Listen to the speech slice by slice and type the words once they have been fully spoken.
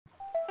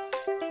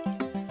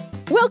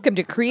Welcome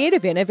to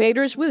Creative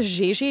Innovators with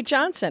Gigi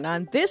Johnson.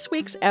 On this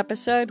week's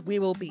episode, we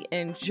will be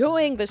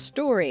enjoying the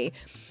story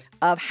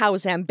of how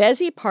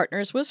Zambezi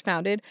Partners was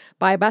founded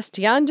by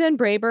Bastian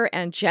Braber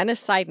and Jenna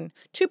Seiden,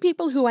 two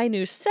people who I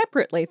knew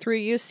separately through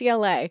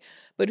UCLA,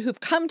 but who've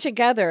come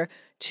together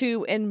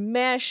to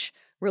enmesh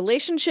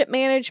relationship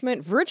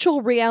management,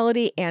 virtual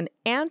reality, and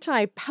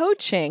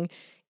anti-poaching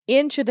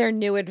into their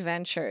new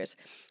adventures.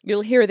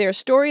 You'll hear their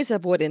stories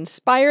of what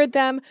inspired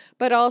them,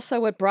 but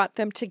also what brought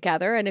them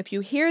together. And if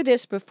you hear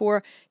this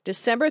before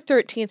December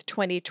 13th,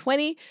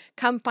 2020,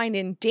 come find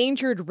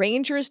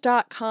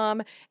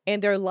endangeredrangers.com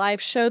and their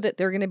live show that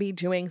they're going to be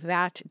doing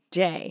that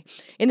day.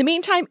 In the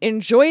meantime,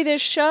 enjoy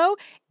this show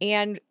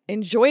and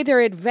enjoy their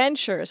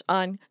adventures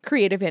on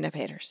Creative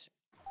Innovators.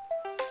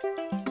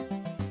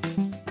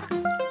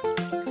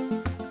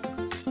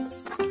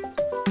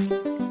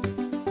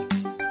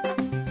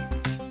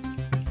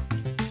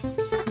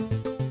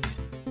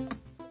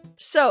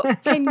 So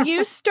can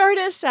you start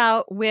us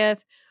out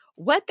with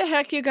what the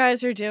heck you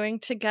guys are doing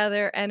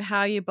together and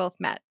how you both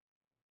met?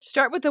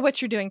 Start with what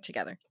you're doing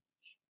together.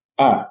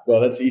 Well,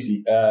 that's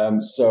easy.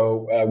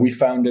 We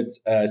founded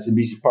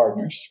Zambezi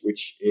Partners,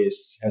 which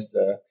is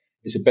a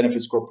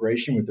benefits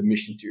corporation with a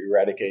mission to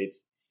eradicate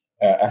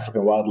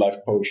African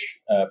wildlife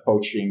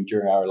poaching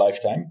during our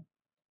lifetime.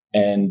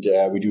 And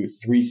we do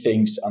three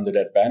things under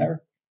that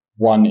banner.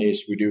 One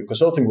is we do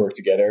consulting work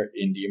together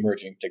in the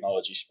emerging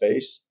technology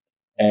space.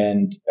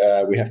 And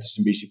we have the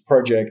Zambezi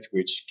project,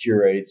 which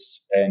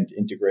curates and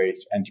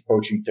integrates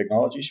anti-poaching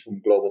technologies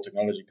from global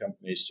technology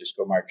companies,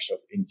 Cisco,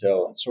 Microsoft,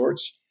 Intel, and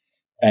sorts.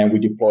 And we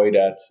deploy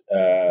that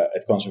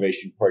at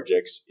conservation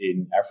projects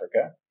in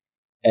Africa.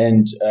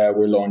 And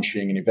we're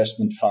launching an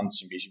investment fund,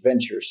 Zambezi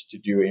Ventures, to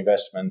do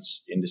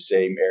investments in the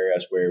same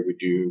areas where we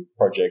do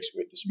projects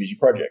with the Zambezi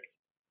project.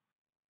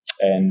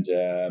 And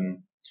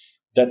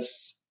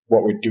that's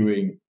what we're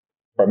doing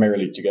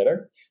primarily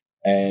together.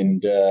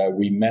 And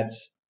we met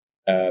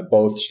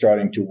both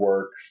starting to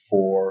work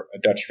for a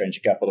Dutch venture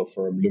capital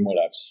firm,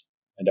 Lumolabs.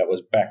 And that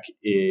was back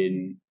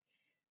in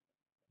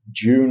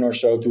June or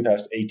so,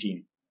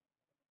 2018.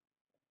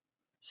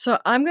 So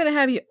I'm going to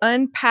have you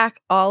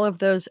unpack all of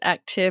those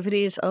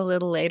activities a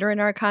little later in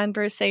our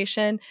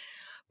conversation.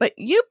 But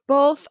you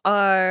both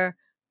are,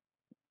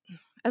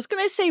 I was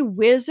going to say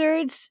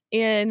wizards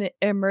in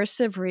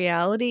immersive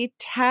reality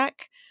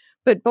tech,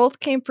 but both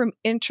came from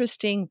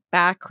interesting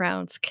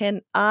backgrounds.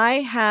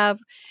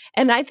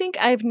 And I think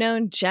I've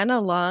known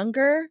Jenna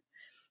longer.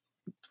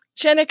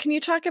 Jenna, can you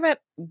talk about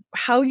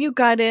how you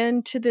got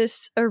into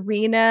this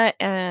arena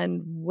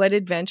and what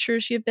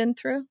adventures you've been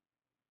through?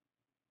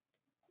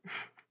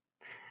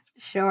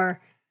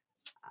 Sure.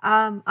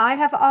 I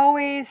have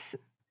always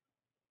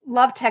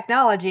loved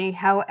technology.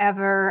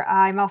 However,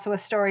 I'm also a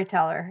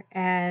storyteller,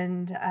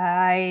 and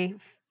I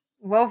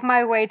wove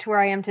my way to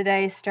where I am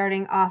today,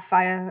 starting off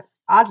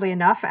oddly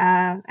enough,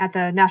 at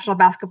the National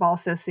Basketball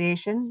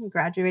Association,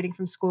 graduating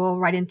from school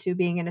right into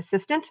being an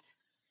assistant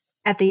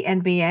at the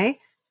NBA.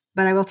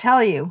 But I will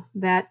tell you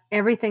that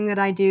everything that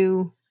I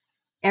do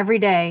every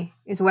day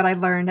is what I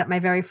learned at my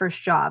very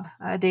first job.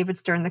 David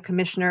Stern, the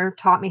commissioner,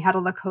 taught me how to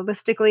look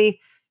holistically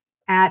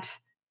at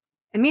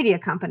a media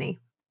company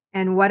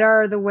and what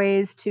are the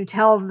ways to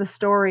tell the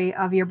story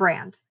of your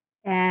brand.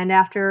 And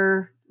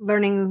after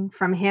learning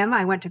from him,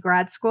 I went to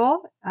grad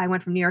school. I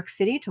went from New York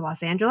City to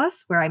Los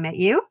Angeles, where I met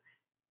you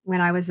when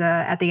I was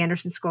at the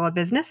Anderson School of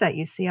Business at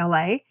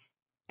UCLA.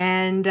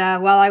 And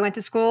while I went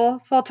to school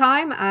full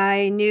time,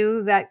 I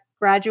knew that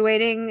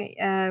graduating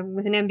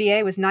with an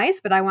MBA was nice,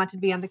 but I wanted to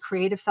be on the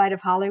creative side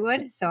of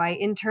Hollywood. So I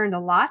interned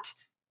a lot,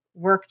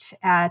 worked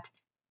at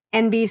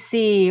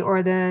NBC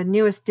or the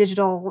newest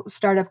digital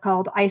startup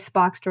called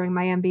Icebox during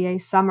my MBA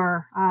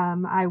summer.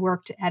 I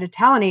worked at a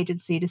talent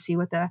agency to see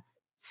what the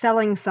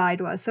selling side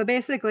was. So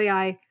basically,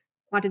 I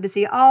wanted to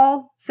see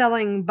all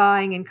selling,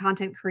 buying, and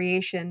content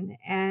creation.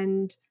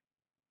 And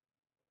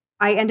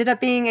I ended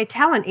up being a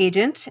talent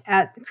agent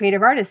at the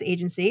Creative Artists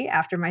Agency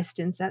after my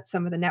stints at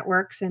some of the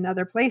networks and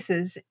other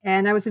places.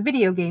 And I was a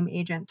video game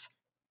agent.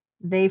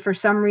 They, for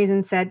some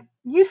reason, said,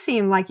 "You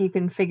seem like you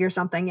can figure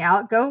something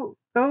out. Go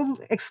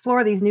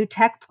explore these new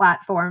tech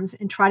platforms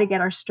and try to get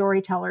our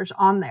storytellers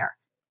on there."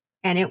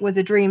 And it was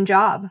a dream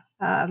job.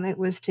 It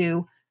was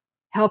to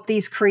help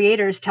these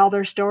creators tell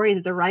their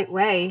stories the right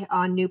way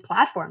on new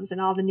platforms.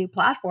 And all the new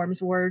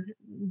platforms were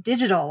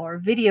digital or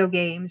video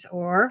games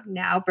or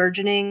now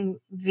burgeoning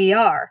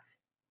VR.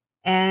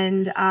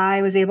 And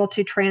I was able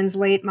to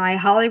translate my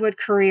Hollywood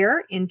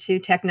career into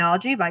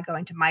technology by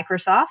going to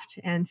Microsoft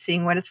and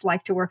seeing what it's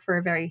like to work for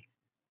a very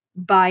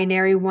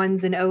binary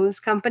ones and O's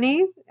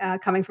company,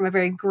 coming from a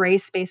very gray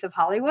space of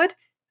Hollywood.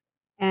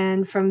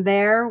 And from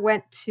there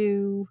went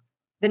to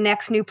the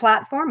next new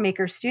platform,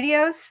 Maker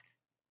Studios,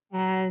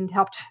 and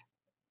helped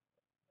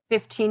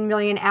 15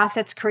 million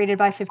assets created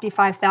by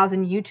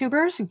 55,000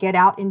 YouTubers get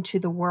out into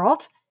the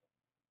world.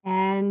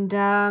 And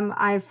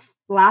I've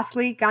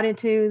lastly got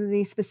into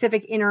the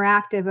specific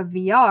interactive of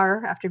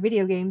VR after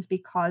video games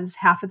because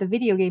half of the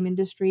video game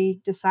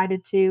industry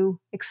decided to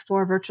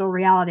explore virtual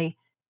reality.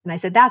 And I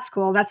said, that's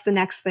cool. That's the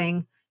next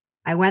thing.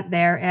 I went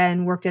there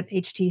and worked at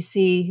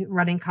HTC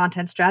running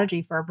content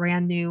strategy for a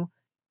brand new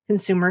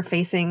consumer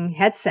facing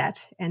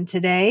headset. And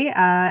today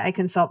I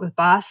consult with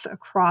Boss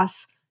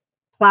across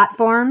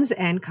platforms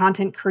and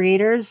content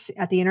creators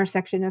at the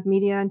intersection of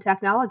media and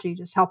technology,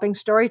 just helping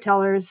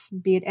storytellers,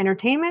 be it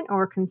entertainment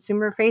or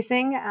consumer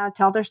facing,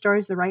 tell their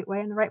stories the right way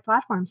in the right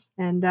platforms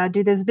and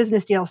do those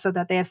business deals so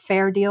that they have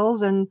fair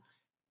deals and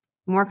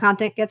more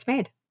content gets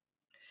made.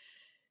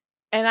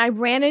 And I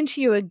ran into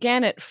you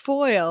again at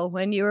Foil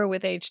when you were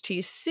with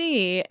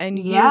HTC, and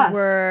Yes. you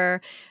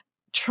were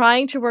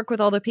trying to work with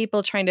all the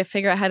people trying to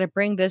figure out how to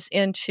bring this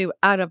into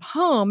out of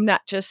home,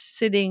 not just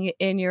sitting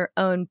in your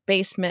own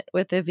basement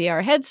with a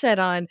VR headset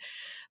on,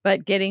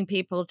 but getting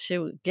people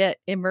to get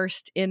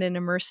immersed in an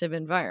immersive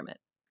environment.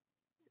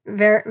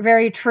 Very,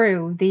 very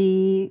true.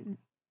 The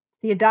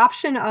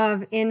adoption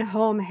of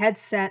in-home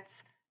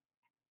headsets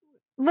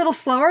a little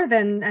slower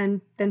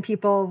than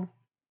people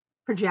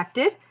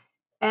projected.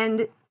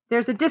 And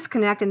there's a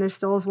disconnect, and there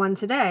still is one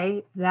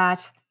today,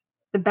 that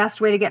the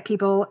best way to get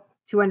people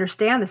to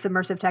understand this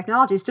immersive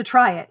technology is to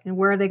try it. And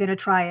where are they going to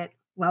try it?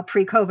 Well,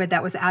 pre-COVID,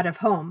 that was out of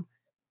home.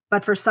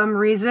 But for some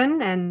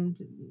reason, and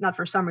not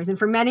for some reason,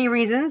 for many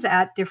reasons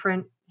at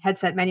different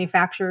headset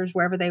manufacturers,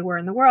 wherever they were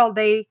in the world,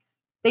 they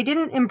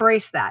didn't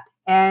embrace that.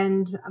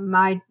 And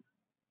my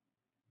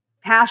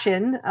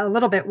passion a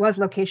little bit was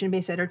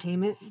location-based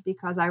entertainment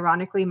because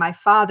ironically, my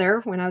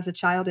father, when I was a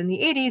child in the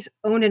 80s,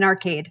 owned an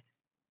arcade.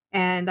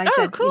 And I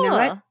said, cool. You know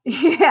what?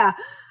 Yeah.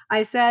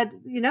 I said,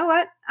 you know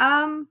what?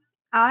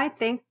 I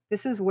think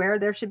this is where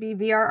there should be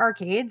VR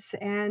arcades.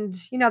 And,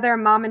 there are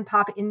mom and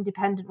pop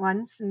independent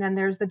ones. And then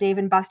there's the Dave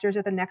and Buster's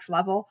at the next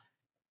level.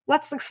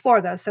 Let's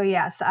explore those. So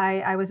yes,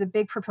 I was a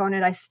big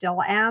proponent. I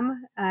still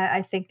am.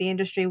 I think the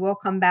industry will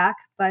come back.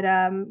 But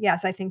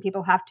yes, I think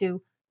people have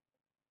to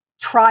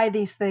try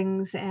these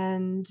things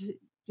and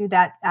do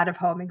that out of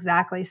home.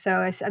 Exactly.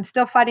 So I'm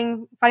still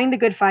fighting the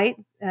good fight,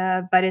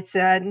 but it's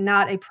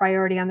not a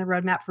priority on the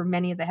roadmap for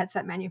many of the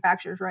headset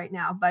manufacturers right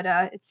now. But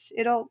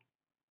it'll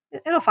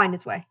find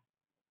its way.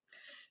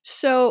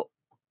 So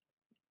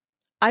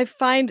we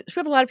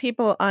have a lot of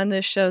people on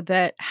this show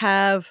that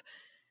have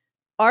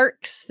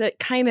arcs that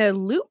kind of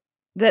loop,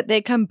 that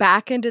they come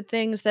back into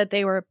things that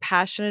they were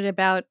passionate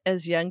about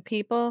as young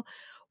people.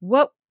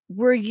 What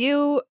were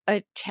you,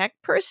 a tech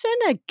person,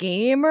 a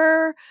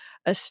gamer,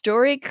 a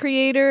story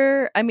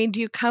creator? I mean, do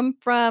you come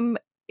from,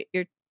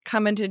 you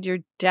commented your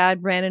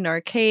dad ran an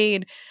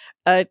arcade,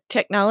 a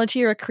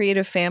technology or a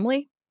creative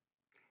family?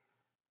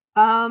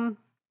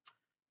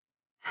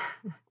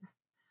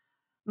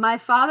 My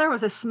father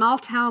was a small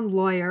town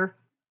lawyer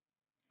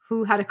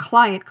who had a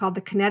client called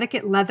the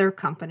Connecticut Leather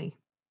Company.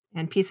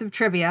 And piece of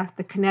trivia,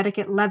 the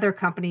Connecticut Leather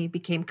Company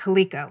became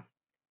Coleco,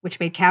 which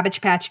made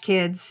Cabbage Patch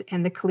Kids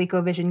and the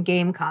ColecoVision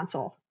game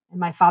console. And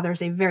my father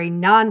is a very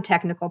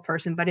non-technical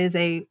person, but is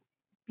a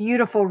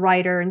beautiful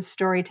writer and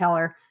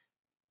storyteller,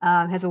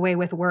 has a way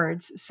with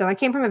words. So I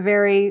came from a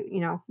very,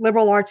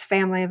 liberal arts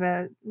family of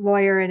a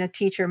lawyer and a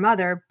teacher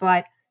mother.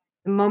 But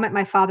the moment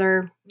my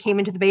father came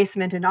into the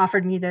basement and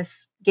offered me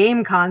this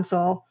game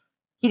console,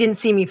 he didn't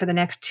see me for the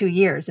next 2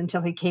 years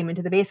until he came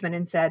into the basement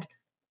and said,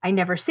 I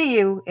never see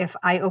you. If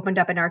I opened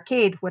up an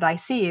arcade, would I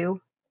see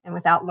you? And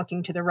without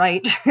looking to the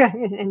right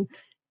and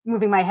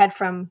moving my head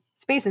from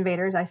Space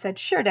Invaders, I said,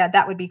 sure, Dad,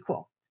 that would be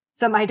cool.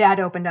 So my dad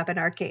opened up an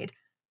arcade.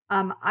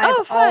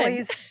 I've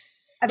always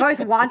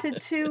wanted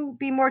to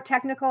be more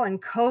technical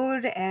and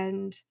code,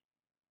 and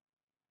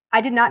I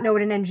did not know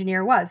what an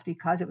engineer was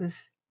because it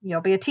was,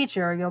 you'll be a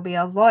teacher, or you'll be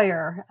a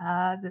lawyer.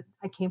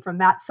 I came from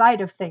that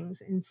side of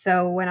things. And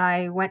so when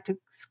I went to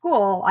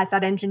school, I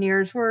thought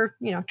engineers were,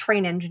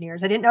 train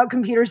engineers. I didn't know what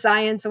computer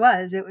science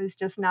was. It was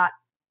just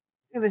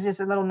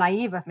a little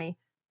naive of me.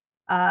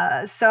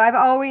 So I've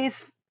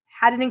always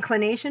had an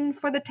inclination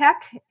for the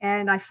tech,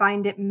 and I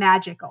find it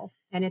magical.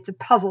 And it's a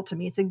puzzle to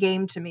me. It's a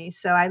game to me.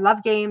 So I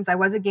love games. I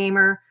was a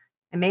gamer.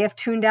 I may have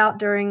tuned out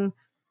during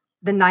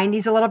the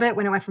 90s a little bit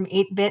when it went from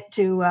 8-bit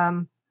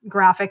to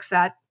graphics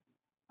that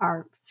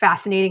are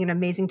fascinating and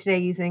amazing today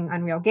using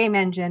Unreal Game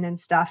Engine and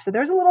stuff. So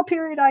there's a little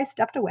period I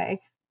stepped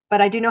away.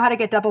 But I do know how to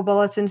get double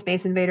bullets in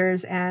Space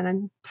Invaders, and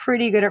I'm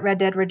pretty good at Red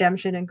Dead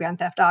Redemption and Grand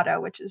Theft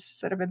Auto, which is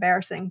sort of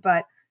embarrassing.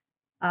 But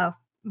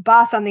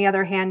Boss, on the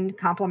other hand,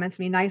 compliments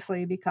me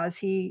nicely because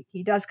he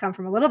does come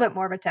from a little bit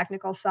more of a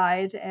technical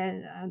side,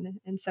 and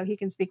so he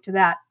can speak to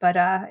that. But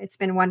it's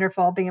been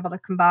wonderful being able to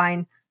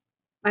combine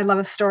my love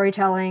of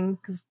storytelling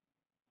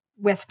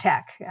with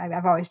tech.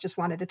 I've always just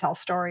wanted to tell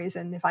stories,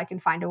 and if I can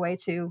find a way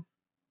to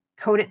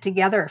code it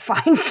together,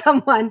 find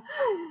someone.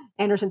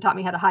 Anderson taught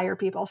me how to hire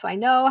people, so I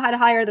know how to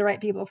hire the right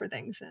people for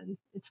things, and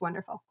it's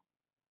wonderful.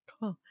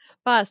 Cool.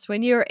 Boss,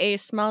 when you're a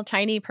small,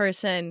 tiny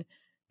person,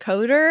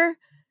 coder,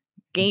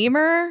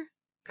 gamer,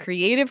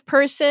 creative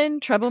person,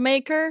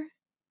 troublemaker?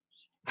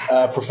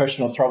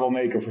 Professional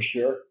troublemaker for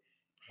sure.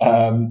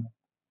 I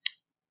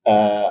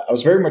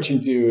was very much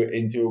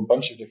into a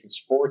bunch of different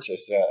sports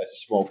as a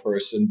small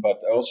person,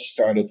 but I also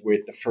started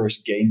with the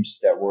first games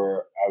that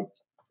were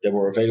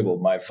available.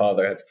 My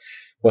father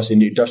was in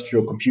the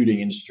industrial computing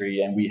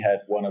industry, and we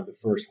had one of the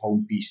first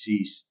home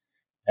PCs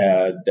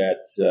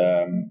that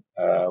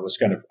was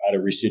kind of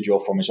either residual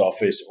from his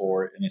office,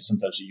 and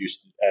sometimes he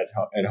used it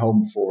at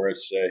home for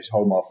his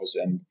home office.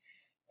 And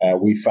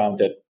we found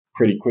that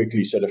pretty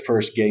quickly. So the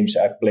first games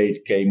I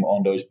played came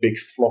on those big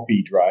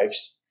floppy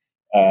drives,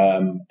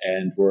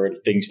 and were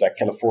things like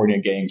California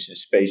games and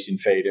Space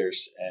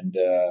Invaders and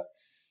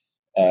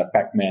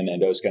Pac-Man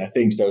and those kind of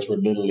things. Those were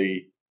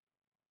literally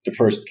the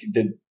first.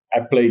 I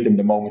played them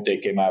the moment they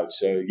came out.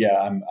 So yeah,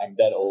 I'm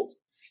that old.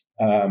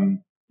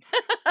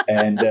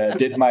 And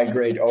did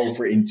migrate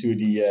over into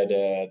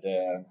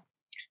the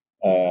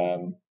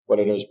what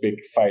are those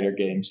big fighter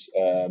games?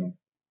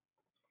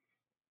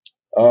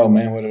 Oh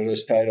man, what are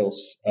those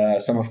titles?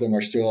 Some of them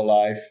are still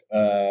alive.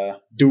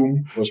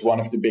 Doom was one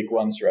of the big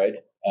ones, right?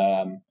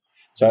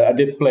 So I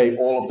did play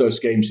all of those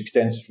games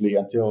extensively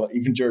until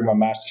even during my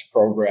master's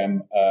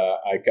program,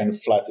 I kind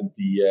of flattened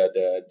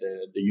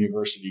the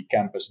university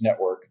campus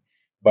network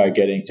by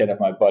getting 10 of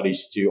my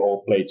buddies to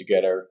all play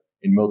together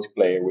in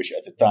multiplayer, which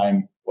at the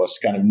time was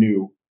kind of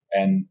new,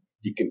 and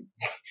it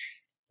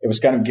was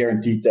kind of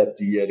guaranteed that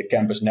the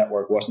campus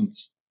network wasn't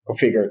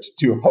configured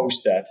to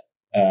host that.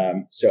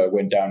 So it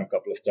went down a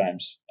couple of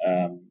times,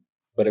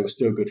 but it was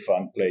still good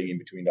fun playing in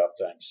between the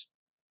uptimes.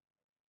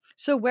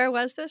 So where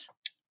was this?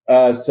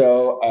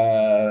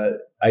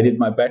 I did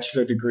my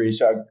bachelor degree.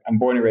 So I'm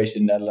born and raised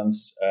in the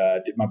Netherlands.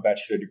 Did my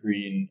bachelor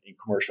degree in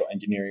commercial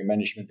engineering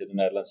management in the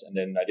Netherlands, and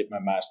then I did my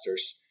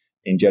master's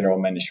in general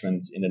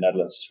management in the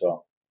Netherlands as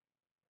well.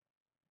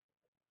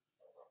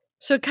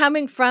 So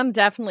coming from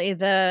definitely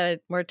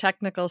the more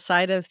technical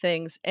side of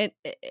things,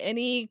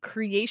 any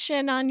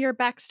creation on your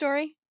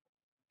backstory?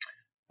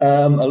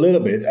 A little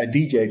bit. I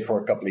DJ'd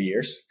for a couple of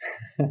years,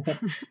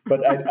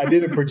 but I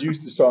didn't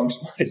produce the songs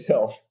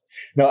myself.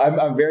 No,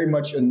 I'm very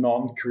much a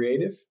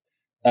non-creative.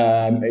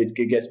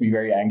 It gets me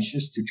very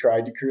anxious to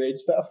try to create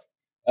stuff.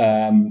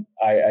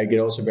 I get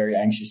also very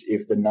anxious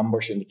if the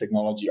numbers and the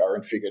technology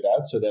aren't figured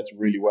out. So that's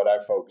really what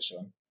I focus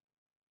on.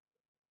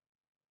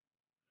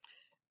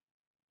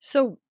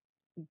 So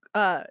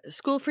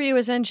school for you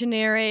is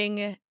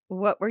engineering.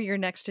 What were your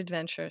next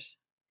adventures?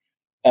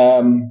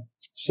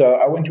 So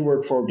I went to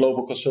work for a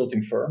global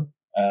consulting firm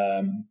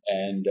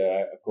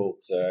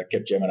called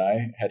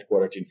Capgemini,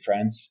 headquartered in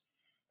France,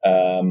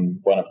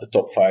 one of the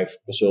top 5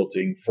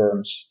 consulting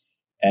firms.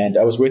 And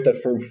I was with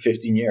that firm for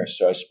 15 years.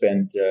 So I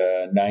spent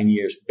 9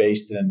 years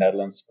based in the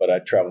Netherlands, but I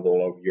traveled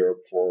all over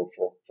Europe for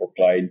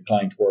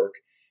client work.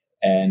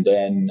 And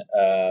then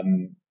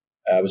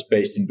I was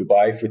based in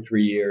Dubai for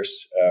 3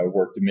 years,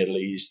 worked the Middle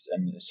East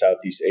and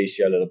Southeast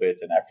Asia a little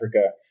bit, and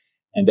Africa.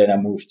 And then I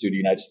moved to the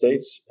United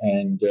States,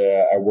 and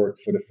I worked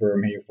for the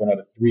firm here for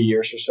another 3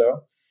 years or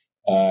so.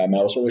 I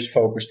was always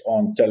focused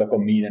on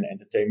telecom, media, and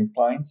entertainment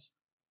clients.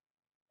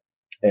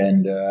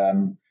 And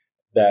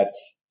that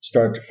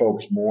started to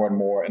focus more and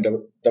more. And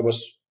that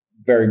was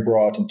very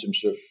broad in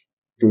terms of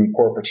doing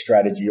corporate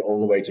strategy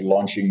all the way to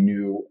launching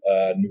new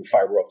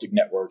fiber optic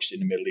networks in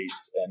the Middle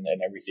East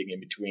and everything in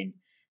between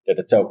that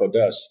a telco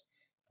does.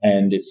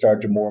 And it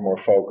started to more and more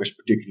focus,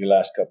 particularly the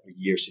last couple of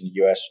years in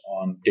the US,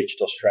 on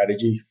digital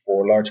strategy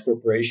for large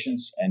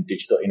corporations and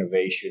digital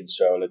innovation.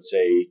 So let's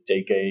say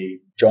take a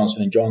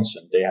Johnson &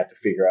 Johnson. They had to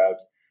figure out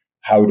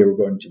how they were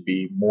going to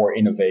be more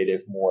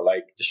innovative, more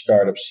like the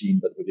startup scene,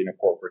 but within a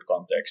corporate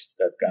context,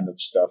 that kind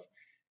of stuff.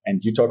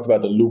 And you talked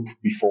about the loop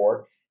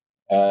before.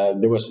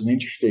 There was an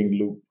interesting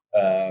loop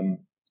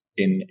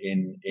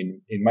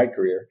in my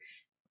career,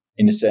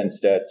 in the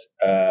sense that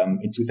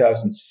in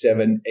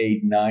 2007,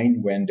 8,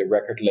 9, when the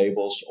record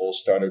labels all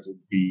started to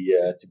be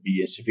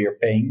in severe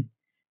pain,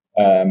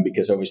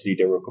 because obviously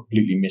they were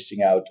completely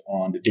missing out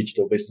on the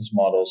digital business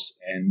models.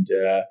 And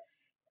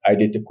I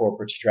did the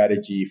corporate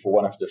strategy for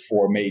one of the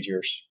 4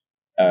 majors.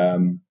 I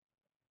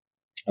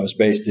was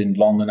based in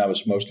London. I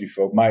was mostly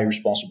my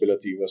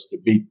responsibility was the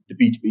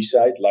B2B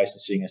side,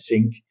 licensing and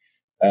sync,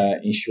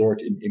 in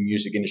short, in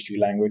music industry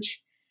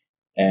language.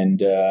 And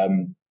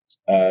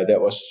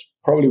that was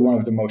probably one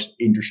of the most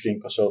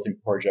interesting consulting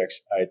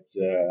projects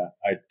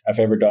I've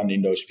ever done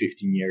in those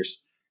 15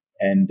 years.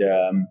 And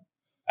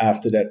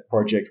after that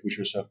project, which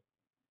was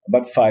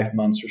about 5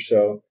 months or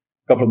so,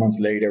 a couple of months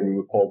later, we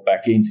were called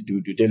back in to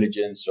do due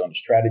diligence on the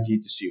strategy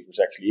to see if it was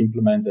actually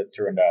implemented.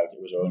 Turned out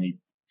it was only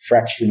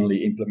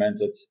fractionally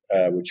implemented,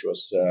 which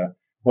was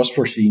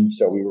foreseen.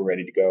 So we were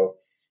ready to go.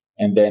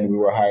 And then we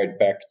were hired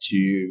back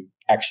to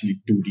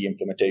actually do the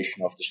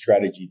implementation of the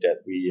strategy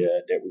that we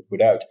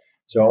put out.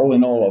 So all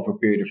in all, over a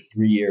period of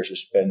 3 years, I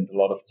spent a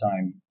lot of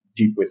time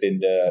deep within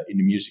the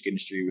music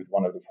industry with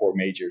one of the 4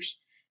 majors.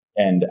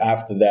 And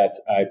after that,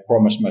 I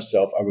promised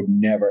myself I would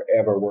never,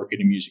 ever work in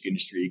the music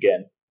industry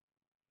again.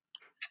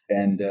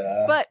 And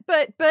but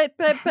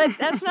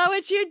that's not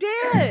what you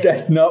did.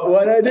 That's not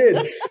what I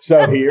did.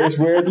 So here's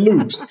where it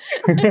loops.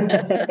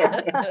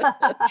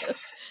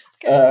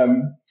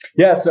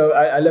 So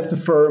I left the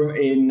firm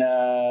in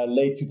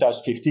late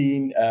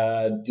 2015.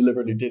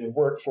 Deliberately didn't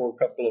work for a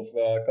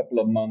couple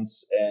of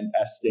months, and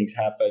as things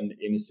happen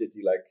in a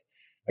city like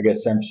I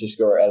guess, San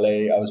Francisco or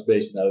LA. I was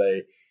based in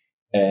LA,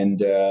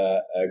 and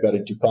I got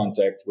into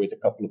contact with a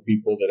couple of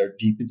people that are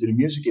deep into the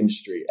music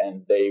industry,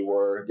 and they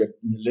were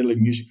literally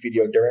music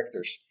video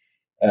directors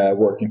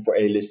working for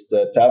A-list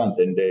talent.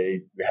 And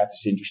we had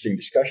this interesting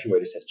discussion where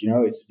they said,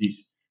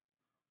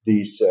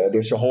 it's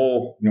there's a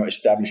whole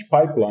established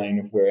pipeline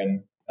of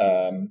when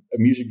a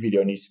music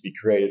video needs to be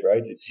created,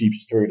 right? It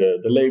seeps through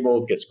the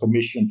label, gets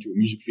commissioned to a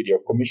music video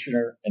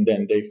commissioner, and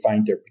then they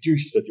find their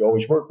producers that they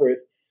always work with,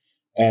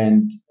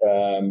 and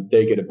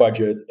they get a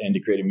budget and they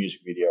create a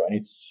music video, and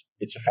it's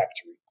a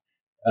factory.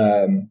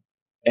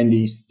 And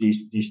these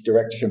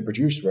directors and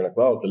producers were like,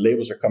 well, the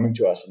labels are coming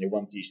to us and they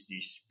want these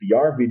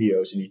VR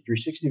videos and these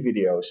 360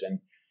 videos, and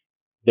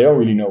they don't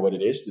really know what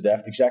it is. They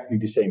have exactly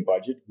the same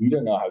budget. We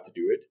don't know how to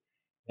do it.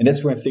 And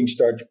that's when things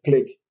started to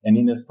click. And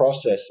in that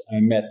process, I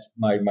met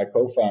my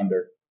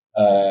co-founder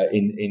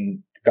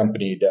in a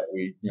company that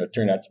we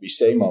turned out to be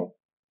Samo,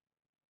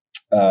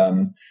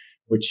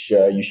 which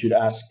you should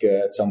ask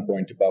at some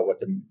point about what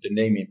the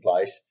name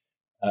implies.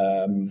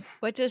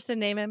 What does the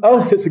name imply?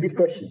 Oh, that's a good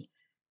question.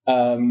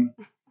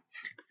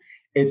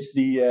 It's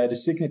the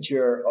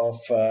signature of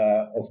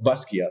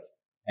Basquiat,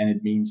 and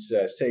it means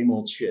same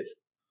old shit.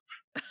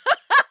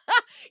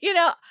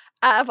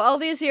 Of all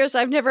these years,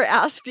 I've never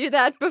asked you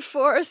that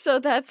before, so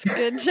that's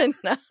good to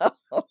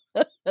know.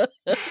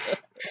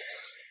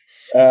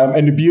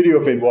 And the beauty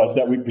of it was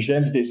that we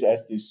presented this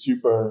as this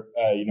super,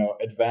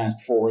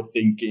 advanced,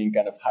 forward-thinking,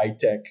 kind of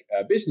high-tech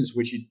business,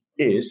 which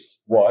it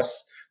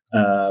was.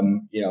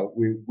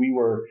 We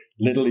were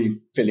literally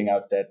filling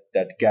out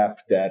that gap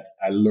that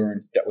I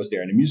learned that was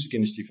there in the music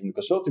industry from the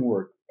consulting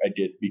work I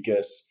did,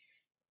 because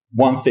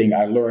one thing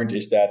I learned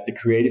is that the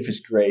creative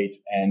is great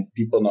and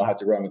people know how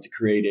to run with the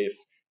creative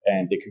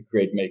and they can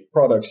make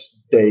products.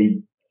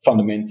 They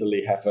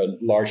fundamentally have a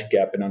large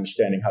gap in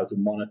understanding how to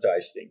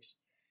monetize things.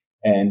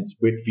 And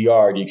with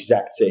VR, the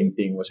exact same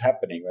thing was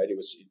happening, right? It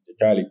was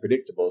entirely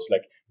predictable. It's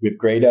like, we have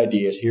great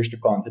ideas. Here's the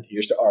content.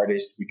 Here's the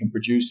artist. We can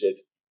produce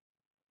it.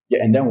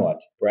 Yeah, and then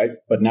what, right?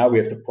 But now we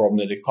have the problem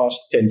that it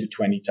costs 10 to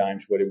 20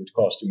 times what it would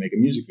cost to make a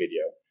music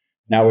video.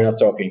 Now we're not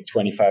talking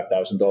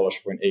 $25,000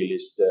 for an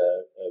A-list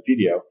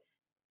video,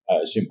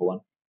 a simple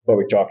one, but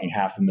we're talking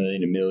 $500,000,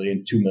 $1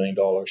 million, $2 million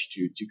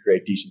to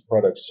create decent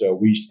products. So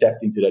we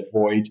stepped into that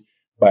void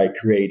by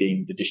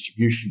creating the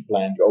distribution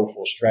plan, the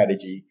overall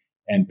strategy,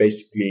 and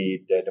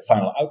basically the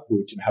final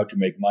output and how to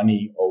make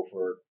money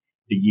over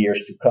the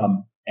years to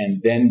come,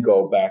 and then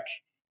go back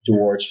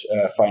towards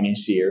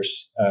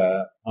financiers,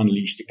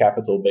 unleash the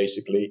capital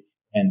basically,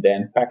 and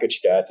then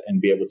package that and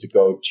be able to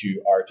go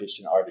to artists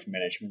and artist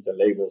management and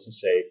labels and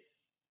say,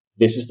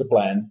 this is the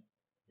plan,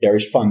 there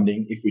is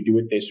funding if we do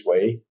it this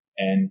way,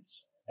 and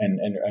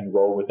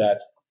roll with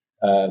that.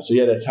 So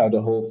yeah, that's how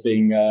the whole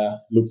thing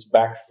looked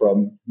back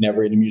from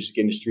never in the music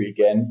industry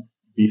again,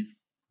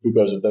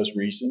 because of those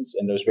reasons,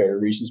 and those very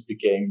reasons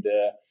became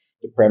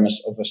the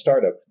premise of a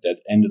startup that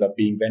ended up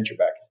being venture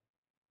backed.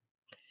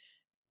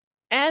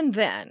 And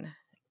then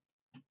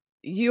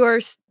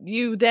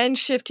you then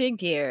shifted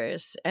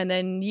gears, and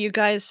then you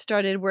guys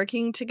started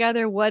working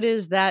together. What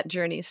is that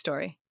journey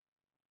story?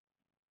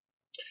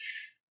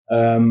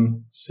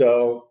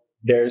 So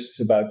there's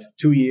about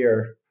 2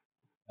 years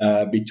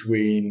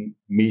between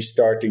me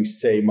starting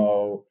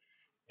Samo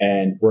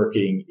and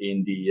working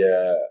in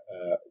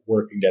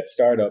working that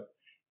startup.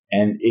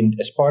 And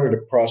as part of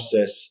the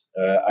process,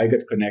 I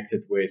got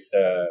connected with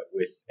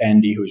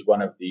Andy, who's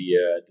one of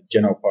the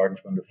general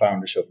partners, one of the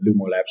founders of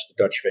Lumo Labs,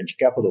 the Dutch venture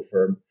capital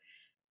firm.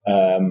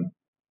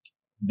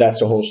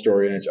 That's a whole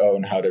story in its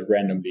own, how that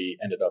randomly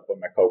ended up on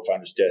my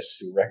co-founder's desk,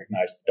 who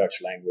recognized the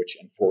Dutch language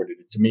and forwarded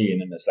it to me.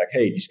 And then it's like,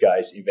 hey, these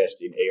guys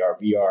invest in AR,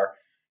 VR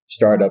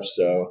startups,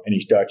 and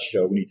he's Dutch,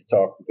 so we need to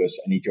talk because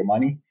I need your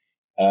money.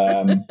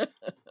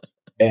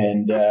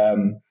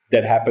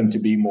 That happened to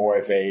be more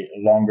of a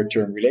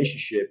longer-term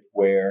relationship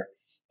where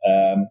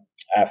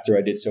after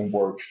I did some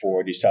work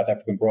for the South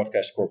African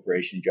Broadcast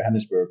Corporation in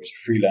Johannesburg as a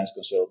freelance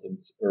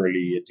consultant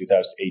early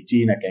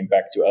 2018, I came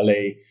back to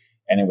LA,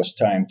 and it was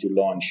time to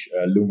launch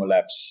Lumo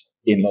Labs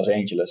in Los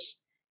Angeles.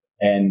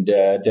 And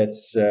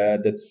that's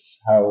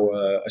how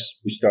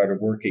we started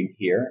working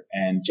here.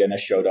 And Jenna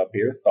showed up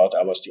here, thought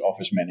I was the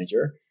office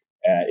manager,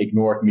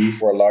 ignored me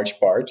for a large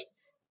part,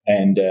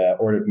 and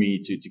ordered me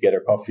to get her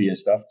coffee and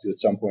stuff. At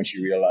some point,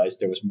 she realized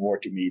there was more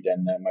to me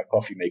than my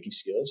coffee making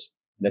skills.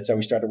 And that's how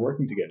we started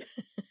working together.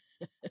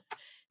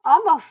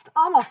 Almost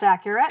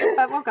accurate,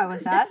 but we'll go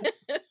with that.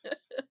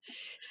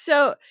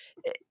 So,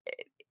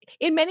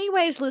 in many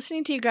ways,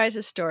 listening to you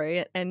guys'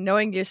 story and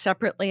knowing you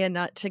separately and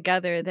not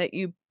together, that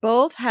you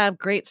both have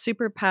great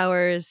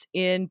superpowers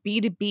in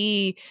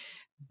B2B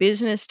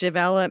business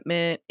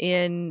development,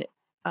 in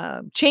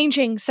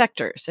changing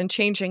sectors and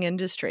changing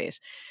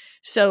industries.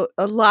 So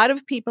a lot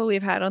of people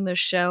we've had on the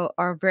show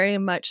are very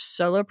much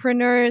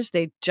solopreneurs.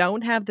 They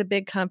don't have the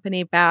big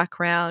company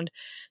background,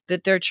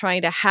 that they're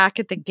trying to hack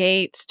at the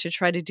gates to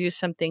try to do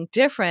something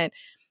different.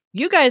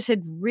 You guys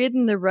had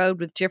ridden the road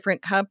with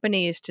different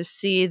companies to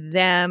see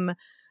them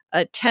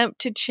attempt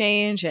to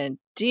change and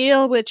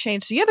deal with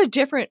change. So you have a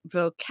different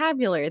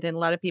vocabulary than a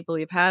lot of people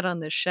we've had on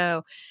the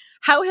show.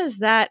 How has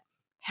that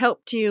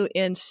helped you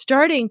in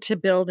starting to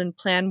build and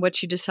plan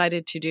what you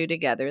decided to do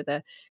together?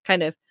 The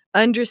kind of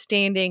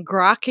understanding,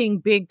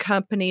 grokking big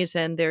companies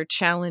and their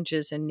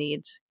challenges and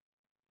needs.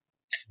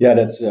 Yeah,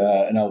 that's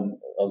and I'll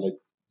let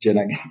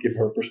Jenna give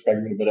her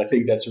perspective, but I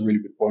think that's a really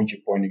good point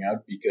you're pointing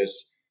out,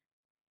 because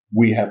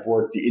we have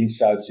worked the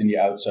insides and the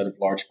outside of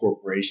large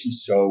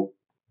corporations, so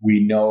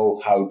we know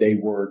how they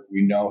work,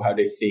 we know how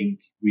they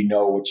think, we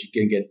know what you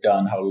can get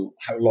done, how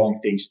long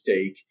things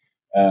take,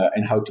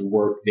 and how to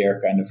work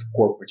their kind of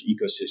corporate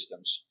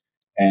ecosystems.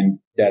 And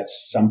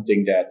that's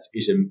something that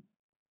is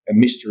a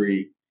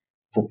mystery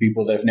for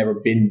people that have never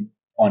been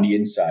on the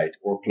inside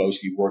or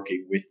closely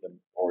working with them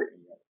or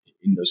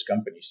in those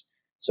companies.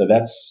 So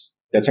that's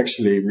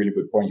actually a really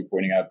good point you're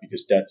pointing out,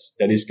 because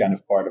that is kind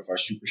of part of our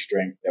super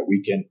strength, that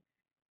we can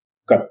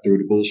cut through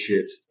the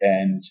bullshit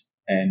and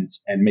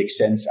make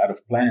sense out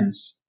of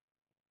plans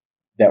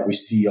that we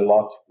see a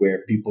lot,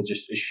 where people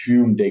just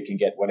assume they can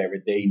get whatever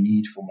they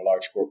need from a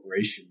large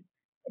corporation,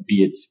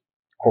 be it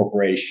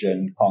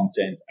corporation,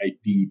 content,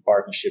 IP,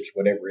 partnerships,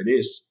 whatever it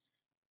is.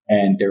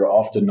 And they're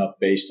often not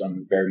based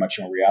on very much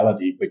on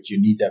reality, but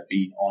you need that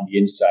being on the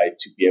inside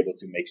to be able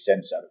to make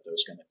sense out of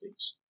those kind of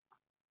things.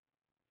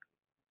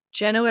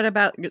 Jenna, what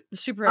about the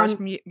superheroes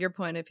from your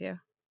point of view?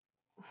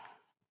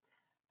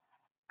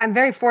 I'm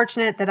very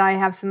fortunate that I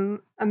have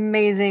some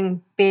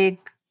amazing big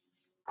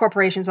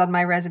corporations on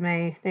my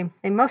resume.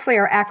 They mostly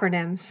are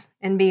acronyms: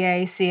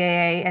 NBA,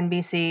 CAA,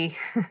 NBC,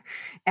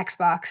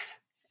 Xbox.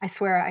 I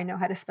swear I know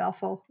how to spell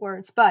full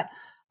words, but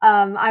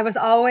I was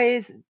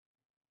always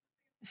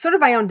sort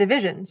of my own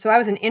division. So I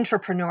was an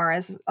intrapreneur,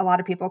 as a lot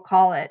of people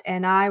call it,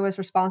 and I was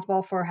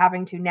responsible for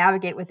having to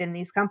navigate within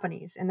these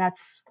companies. And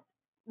that's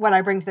what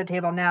I bring to the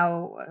table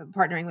now,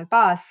 partnering with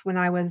Boss. When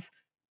I was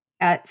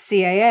at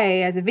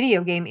CAA as a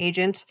video game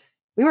agent,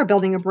 we were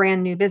building a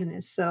brand new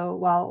business. So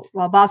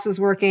while Boss was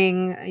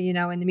working,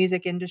 in the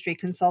music industry,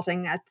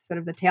 consulting at sort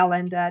of the tail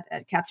end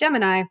at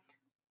Capgemini,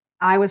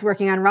 I was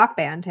working on Rock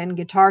Band and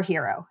Guitar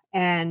Hero,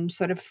 and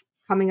sort of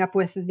coming up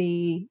with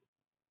the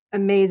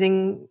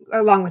amazing,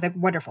 along with a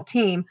wonderful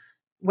team,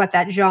 what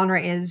that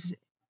genre is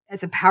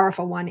as a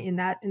powerful one in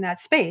that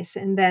space.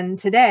 And then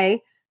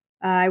today,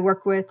 I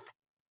work with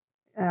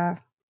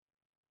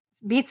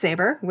Beat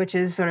Saber, which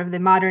is sort of the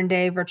modern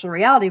day virtual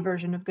reality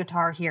version of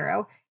Guitar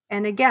Hero.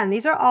 And again,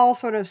 these are all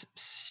sort of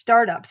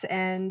startups.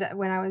 And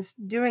when I was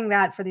doing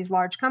that for these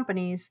large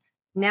companies,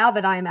 now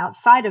that I'm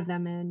outside of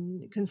them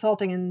and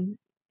consulting and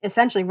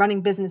essentially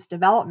running business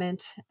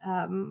development,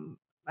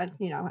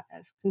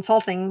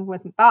 consulting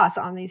with Boss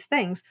on these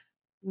things,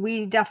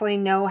 we definitely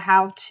know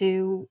how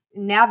to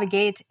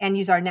navigate and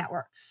use our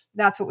networks.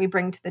 That's what we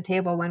bring to the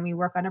table when we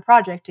work on a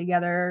project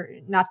together,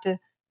 not to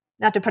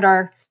put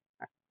our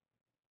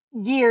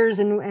years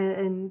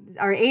and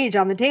our age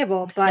on the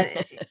table,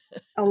 but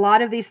a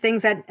lot of these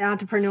things that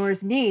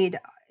entrepreneurs need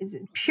is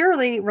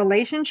purely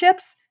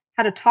relationships,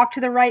 how to talk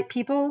to the right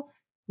people,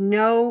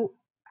 know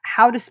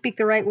how to speak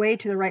the right way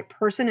to the right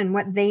person and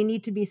what they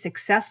need to be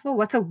successful,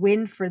 what's a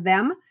win for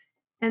them,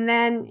 and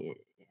then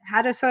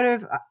how to sort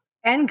of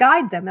and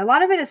guide them. A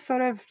lot of it is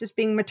sort of just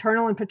being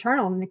maternal and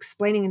paternal and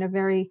explaining in a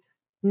very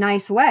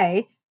nice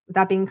way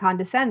without being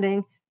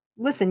condescending.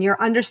 Listen,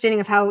 your understanding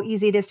of how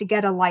easy it is to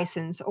get a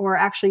license, or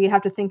actually you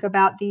have to think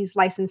about these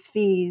license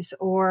fees,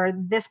 or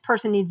this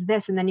person needs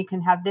this and then you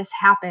can have this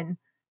happen.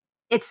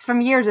 It's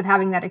from years of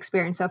having that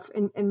experience. So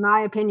in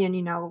my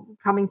opinion,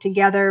 coming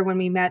together when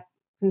we met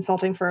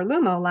consulting for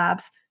Lumo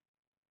Labs,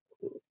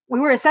 we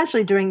were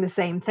essentially doing the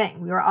same thing.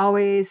 We were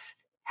always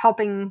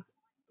helping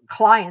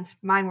clients,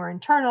 mine were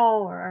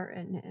internal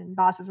and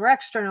bosses were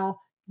external,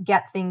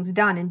 get things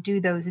done and do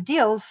those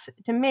deals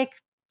to make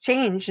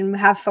change and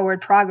have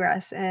forward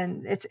progress.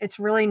 And it's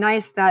really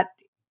nice that,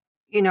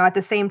 at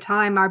the same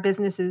time, our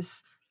business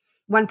is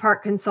one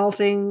part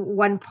consulting,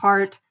 one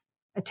part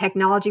a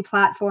technology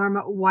platform,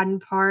 one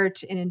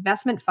part an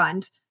investment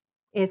fund.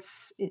 It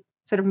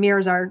sort of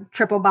mirrors our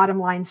triple bottom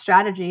line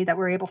strategy, that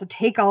we're able to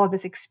take all of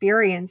this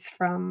experience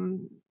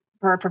from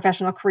our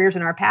professional careers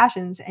and our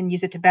passions and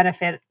use it to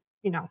benefit,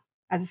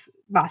 as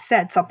Boss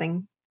said,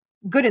 something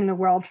good in the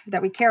world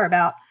that we care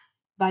about.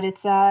 But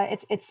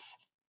it's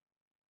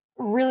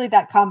really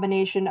that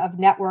combination of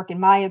network, in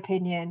my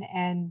opinion,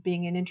 and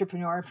being an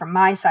entrepreneur from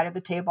my side of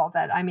the table,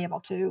 that I'm able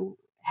to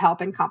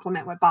help and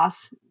complement what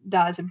Boss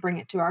does and bring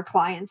it to our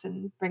clients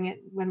and bring it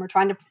when we're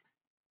trying to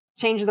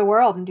change the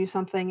world and do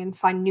something and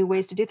find new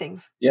ways to do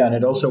things. Yeah, and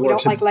it also we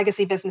works. We don't like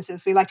legacy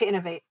businesses. We like to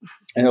innovate.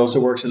 And it also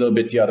works a little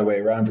bit the other way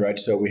around, right?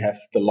 So we have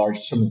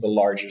some of the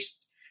largest,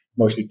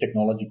 mostly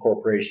technology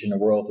corporations in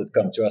the world that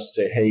come to us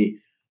and say, hey,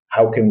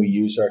 how can we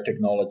use our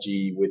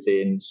technology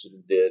within sort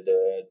of the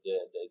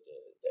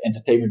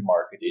entertainment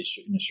market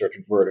in a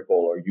certain vertical,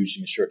 or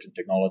using a certain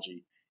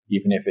technology,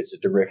 even if it's a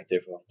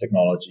derivative of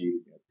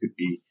technology. It could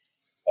be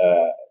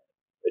a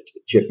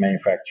chip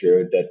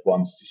manufacturer that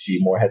wants to see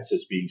more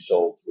headsets being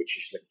sold, which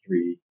is like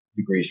 3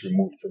 degrees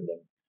removed from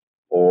them.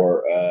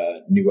 or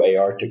new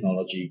AR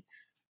technology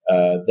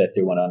that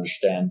they want to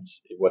understand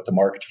what the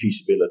market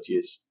feasibility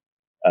is.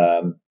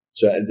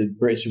 So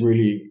it's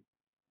really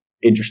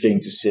interesting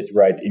to sit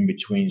right in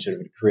between sort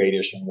of the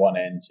creators on one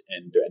end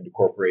and the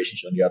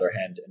corporations on the other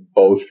hand, and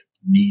both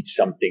need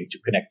something to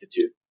connect the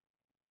two.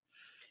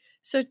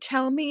 So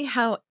tell me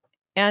how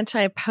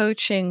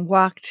anti-poaching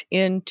walked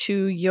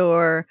into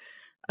your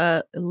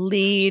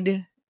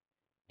lead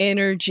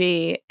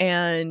energy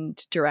and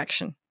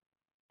direction.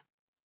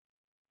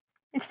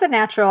 It's the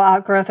natural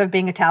outgrowth of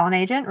being a talent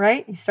agent,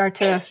 right? You start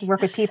to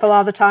work with people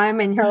all the time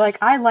and you're like,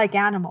 I like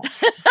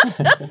animals.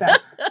 So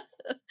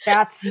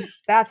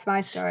that's my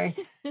story.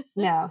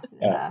 No.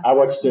 I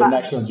watched the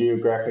National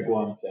Geographic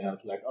once and I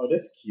was like, oh,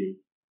 that's cute.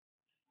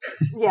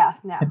 Yeah,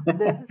 no.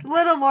 There's a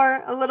little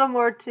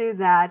more to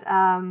that.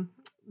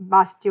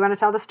 Boss, do you want to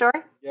tell the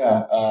story?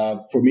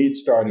 Yeah. For me, it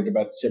started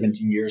about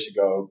 17 years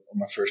ago on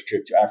my first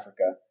trip to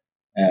Africa.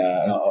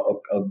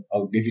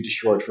 I'll give you the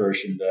short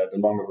version. The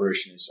longer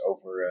version is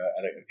over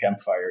at a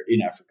campfire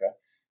in Africa.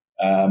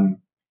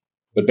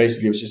 But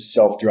basically, it was just a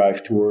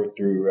self-drive tour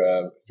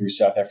through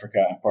South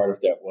Africa, and part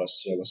of that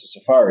was a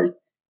safari.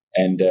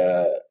 And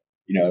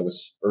it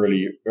was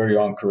early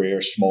on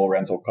career, small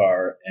rental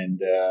car,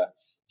 and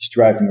just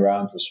driving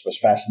around was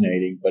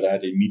fascinating. But I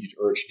had an immediate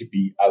urge to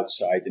be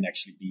outside and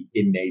actually be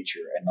in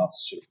nature and not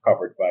sort of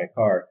covered by a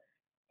car.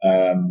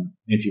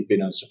 If you've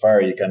been on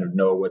safari, you kind of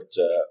know what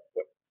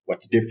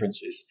the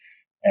difference is.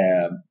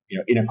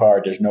 In a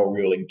car, there's no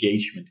real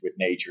engagement with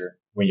nature.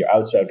 When you're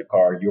outside the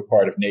car, you're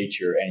part of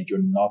nature and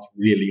you're not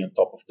really on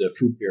top of the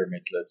food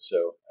pyramid, let's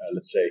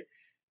say.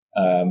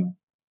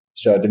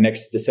 So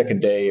the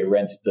second day, I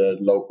rented the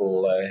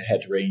local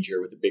head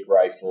ranger with a big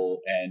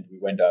rifle, and we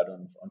went out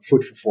on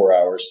foot for 4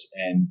 hours.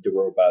 And there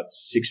were about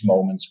 6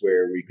 moments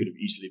where we could have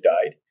easily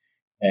died.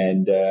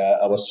 And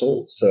I was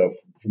sold. So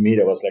for me,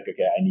 that was like,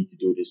 okay, I need to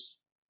do this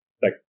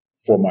like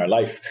for my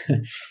life.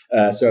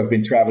 So I've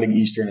been traveling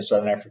Eastern and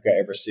Southern Africa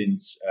ever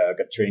since. I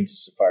got trained as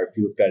a safari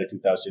field guide in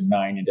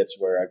 2009, and that's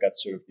where I got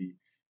sort of the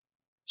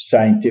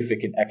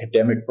scientific and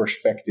academic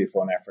perspective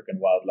on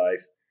African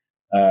wildlife,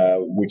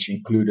 which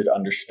included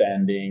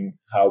understanding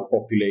how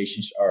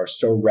populations are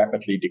so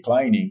rapidly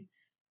declining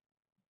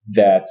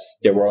that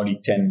there were only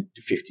 10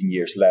 to 15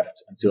 years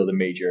left until the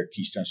major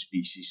keystone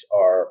species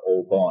are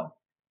all gone.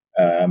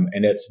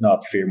 And that's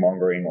not fear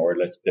mongering or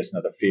that's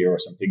not a fear or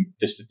something.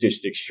 The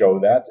statistics show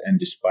that, and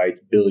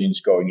despite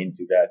billions going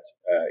into that,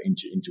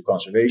 into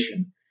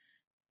conservation,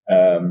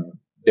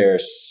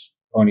 there's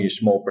only a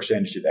small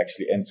percentage that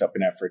actually ends up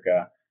in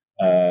Africa,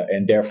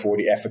 and therefore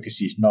the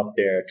efficacy is not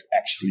there to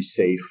actually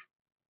save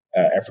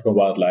African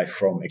wildlife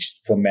from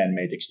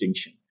man-made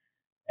extinction.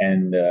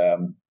 And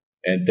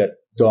that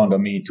dawned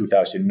on me in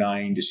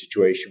 2009. The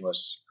situation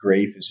was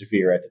grave and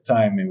severe at the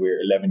time, and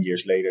we're 11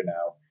 years later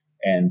now.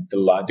 And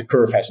the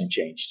curve hasn't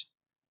changed.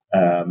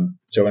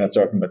 So we're not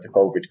talking about the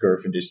COVID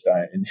curve in this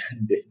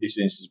this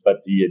instance,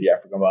 but the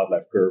African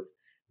wildlife curve,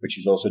 which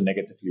is also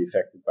negatively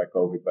affected by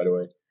COVID, by the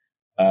way.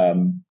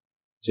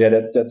 So yeah,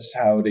 that's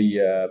how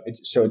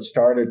it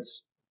started.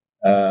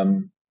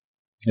 From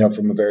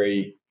a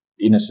very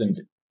innocent,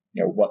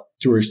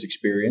 tourist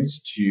experience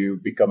to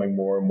becoming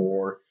more and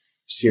more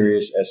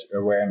serious as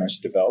awareness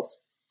developed.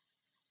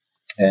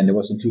 And it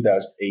was in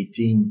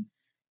 2018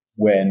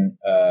 when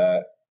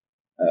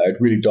it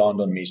really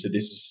dawned on me. So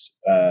this is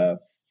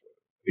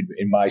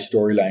in my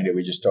storyline that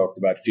we just talked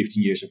about,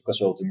 15 years of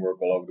consulting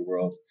work all over the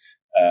world,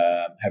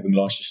 having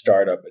launched a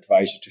startup,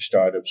 advisor to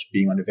startups,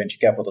 being on the venture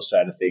capital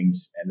side of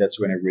things. And that's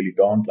when it really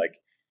dawned, like,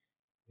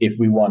 if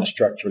we want to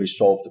structurally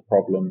solve the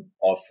problem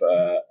of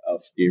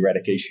the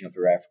eradication of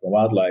the African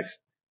wildlife,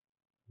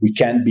 we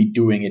can't be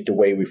doing it the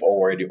way we've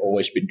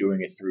always been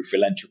doing it, through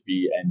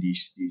philanthropy and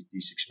these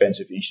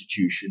expensive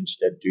institutions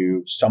that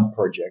do some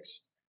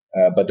projects,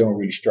 but don't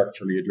really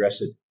structurally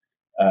address it.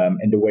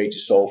 And the way to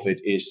solve it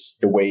is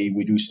the way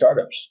we do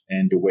startups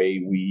and the way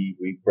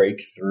we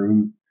break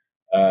through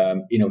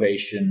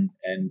innovation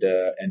and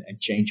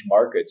change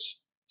markets.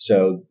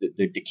 So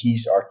the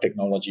keys are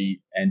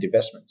technology and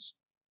investments.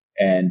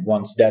 And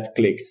once that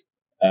clicked,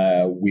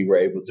 we were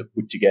able to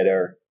put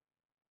together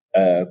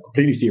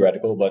completely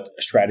theoretical, but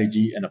a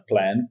strategy and a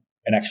plan,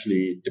 and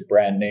actually the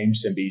brand name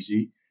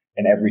Zambezi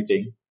and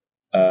everything.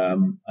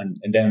 And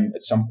then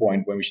at some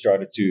point when we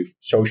started to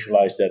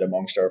socialize that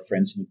amongst our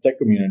friends in the tech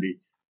community,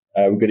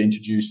 we got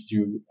introduced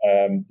to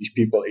these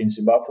people in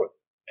Zimbabwe.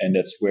 And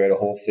that's where the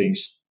whole thing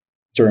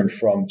turned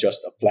from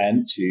just a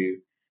plan to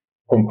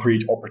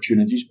concrete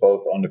opportunities,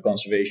 both on the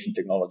conservation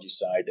technology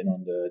side and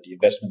on the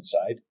investment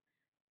side.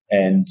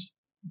 And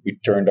we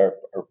turned our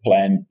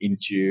plan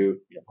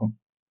into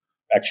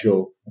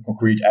actual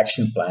concrete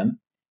action plan,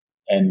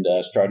 and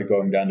started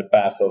going down the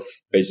path of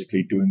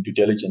basically doing due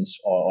diligence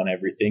on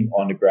everything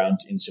on the ground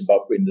in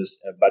Zimbabwe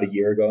about a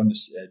year ago, in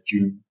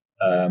June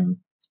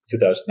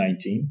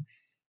 2019,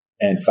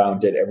 and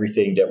found that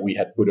everything that we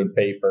had put on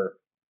paper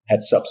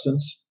had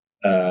substance.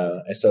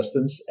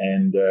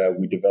 And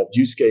we developed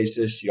use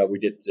cases. We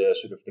did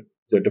sort of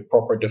the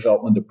proper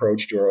development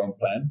approach to our own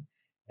plan.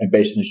 And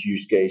based on this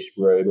use case,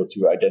 we're able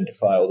to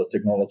identify all the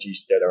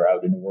technologies that are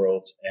out in the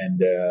world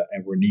and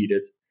were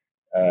needed,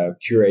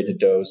 curated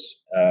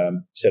those,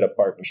 set up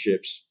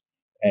partnerships.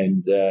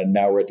 And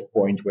now we're at the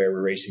point where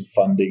we're raising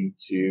funding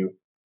to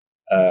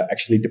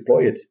actually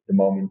deploy it the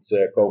moment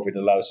COVID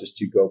allows us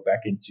to go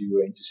back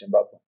into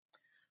Zimbabwe.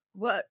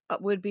 What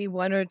would be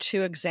one or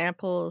two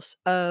examples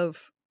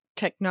of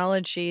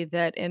technology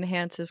that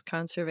enhances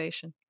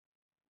conservation?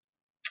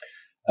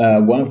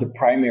 One of the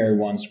primary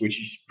ones, which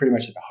is pretty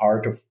much at the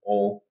heart of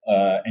all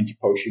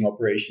anti-poaching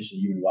operations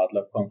and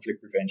human-wildlife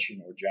conflict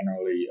prevention, or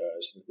generally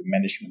sort of the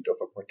management of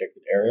a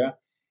protected area,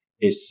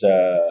 is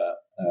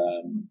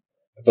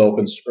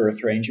Vulcan's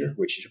Earth Ranger,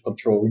 which is a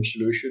control room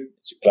solution.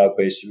 It's a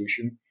cloud-based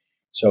solution.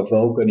 So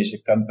Vulcan is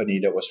a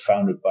company that was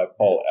founded by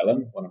Paul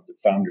Allen, one of the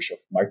founders of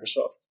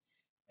Microsoft.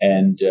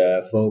 And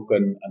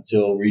Vulcan,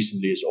 until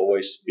recently, has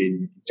always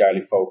been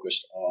entirely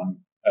focused on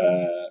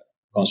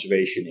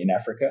conservation in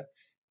Africa.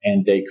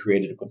 And they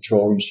created a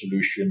control room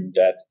solution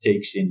that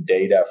takes in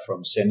data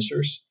from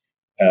sensors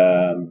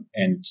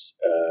and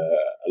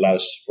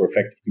allows for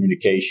effective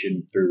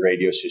communication through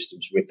radio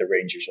systems with the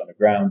rangers on the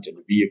ground and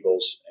the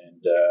vehicles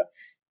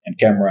and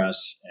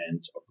cameras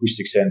and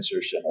acoustic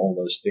sensors and all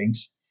those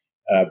things.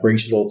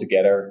 Brings it all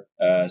together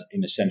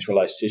in a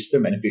centralized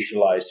system and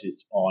visualizes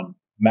it on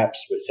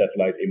maps with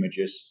satellite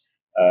images.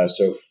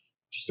 So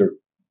just a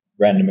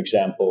random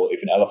example,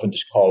 if an elephant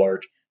is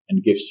collared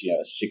and gives you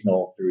a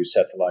signal through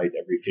satellite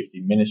every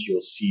 15 minutes,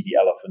 you'll see the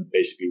elephant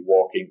basically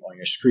walking on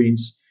your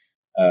screens.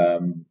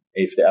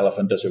 If the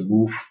elephant doesn't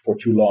move for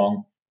too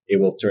long, it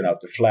will turn out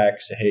the flag,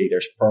 say, hey,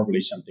 there's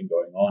probably something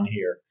going on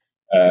here.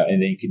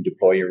 And then you can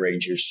deploy your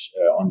rangers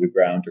on the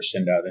ground or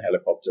send out a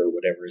helicopter or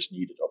whatever is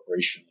needed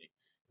operationally.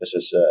 This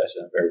is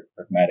a very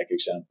pragmatic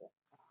example.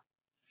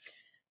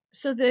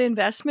 So the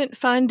investment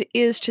fund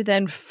is to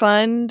then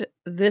fund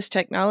this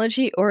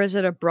technology, or is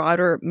it a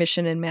broader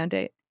mission and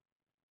mandate?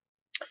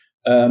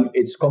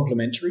 It's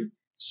complementary.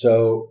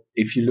 So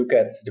if you look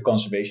at the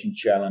conservation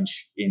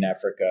challenge in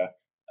Africa,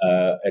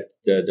 at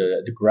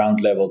the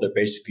ground level, there are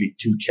basically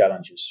two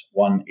challenges.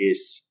 One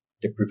is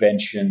the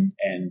prevention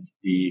and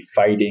the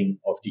fighting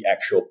of the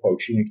actual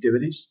poaching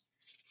activities.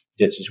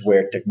 This is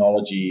where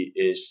technology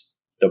is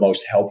the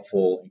most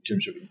helpful in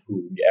terms of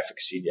improving the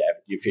efficacy,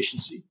 the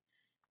efficiency.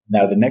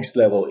 Now, the next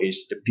level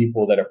is the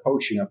people that are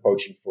poaching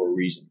for a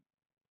reason.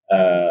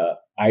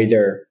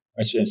 Either,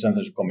 and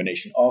sometimes a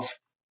combination of,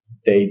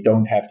 they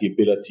don't have the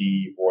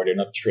ability or they're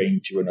not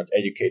trained to or not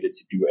educated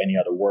to do any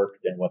other work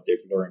than what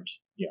they've learned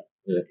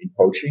in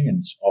poaching. And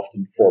it's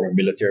often former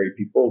military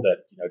people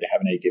that, they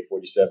have an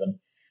AK-47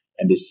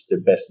 and this is the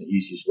best and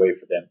easiest way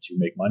for them to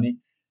make money.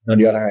 And on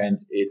the other hand,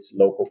 it's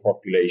local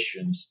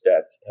populations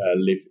that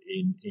live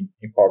in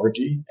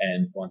poverty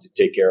and want to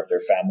take care of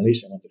their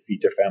families and want to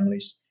feed their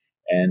families.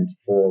 And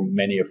for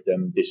many of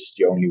them, this is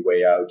the only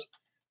way out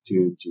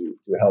to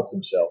help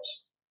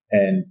themselves.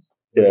 And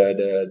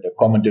the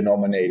common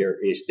denominator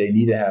is they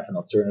need to have an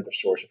alternative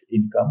source of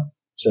income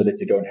so that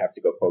they don't have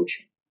to go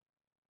poaching.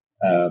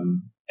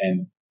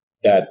 And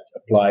that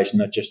applies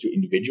not just to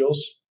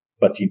individuals,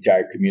 but the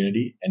entire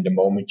community. And the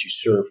moment you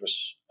serve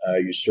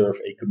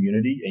a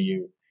community and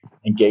you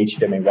engage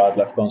them in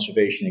wildlife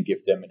conservation and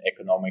give them an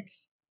economic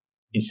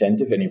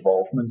incentive and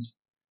involvement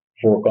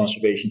for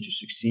conservation to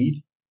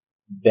succeed,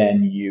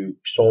 then you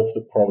solve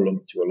the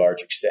problem to a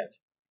large extent.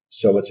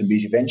 So what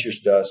Zambezi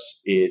Ventures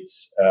does,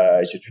 it's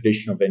a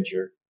traditional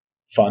venture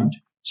fund,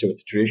 so with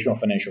the traditional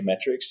financial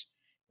metrics,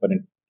 but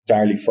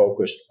entirely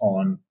focused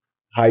on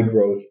high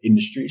growth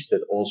industries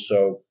that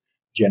also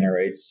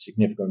generates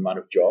significant amount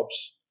of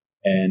jobs,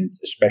 and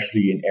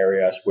especially in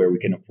areas where we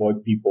can employ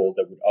people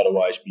that would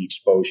otherwise be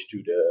exposed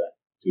to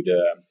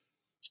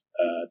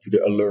the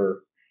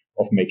allure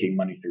of making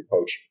money through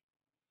poaching.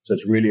 So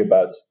it's really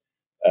about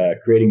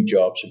creating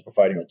jobs and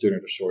providing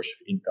alternative source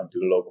of income to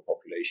the local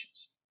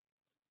populations.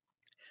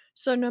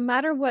 So no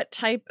matter what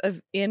type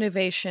of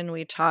innovation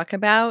we talk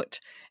about,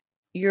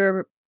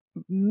 you're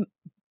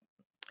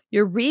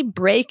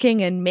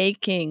re-breaking and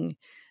making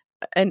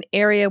an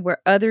area where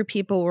other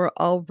people were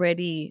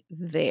already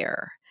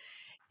there.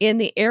 In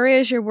the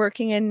areas you're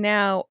working in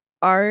now,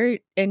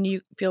 and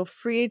you feel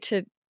free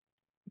to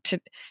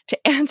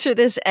answer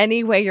this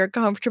any way you're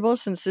comfortable,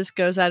 since this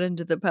goes out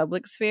into the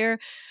public sphere,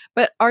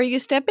 but are you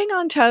stepping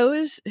on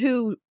toes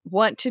who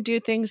want to do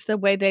things the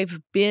way they've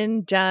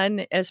been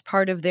done as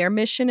part of their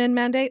mission and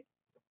mandate?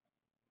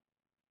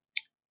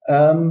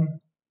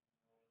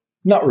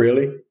 Not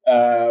really.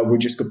 We're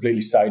just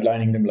completely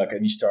sidelining them like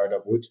any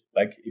startup would.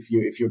 Like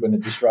if you're going to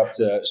disrupt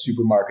a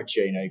supermarket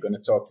chain, are you going to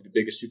talk to the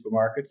biggest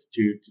supermarket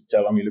to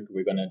tell them, look,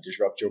 we're going to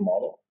disrupt your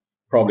model?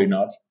 Probably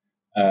not.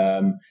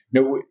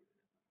 No.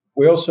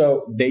 We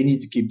also, they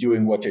need to keep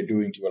doing what they're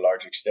doing to a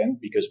large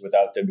extent, because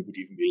without them, it would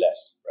even be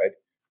less, right?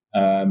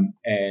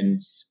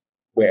 And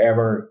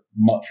wherever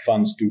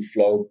funds do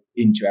flow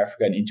into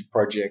Africa and into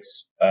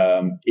projects,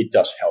 it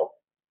does help,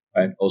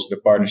 right? Also,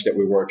 the partners that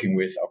we're working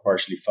with are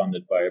partially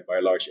funded by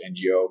a large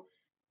NGO,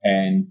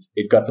 and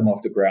it got them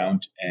off the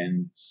ground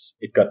and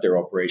it got their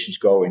operations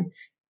going.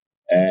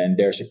 and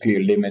there's a clear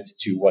limit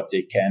to what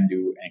they can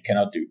do and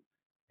cannot do.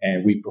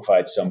 And we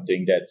provide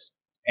something that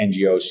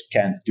NGOs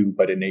can't do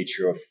by the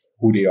nature of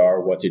who they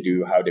are, what they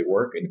do, how they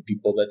work, and the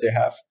people that they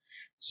have.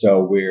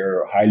 So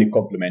we're highly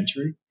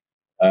complementary,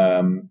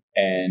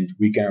 and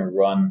we can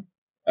run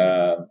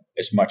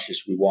as much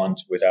as we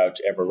want without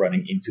ever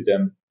running into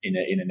them in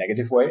a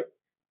negative way.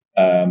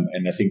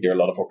 And I think there are a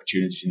lot of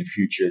opportunities in the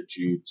future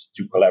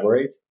to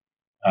collaborate.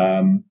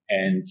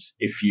 And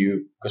if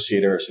you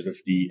consider sort of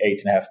the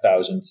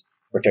 8,500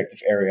 protective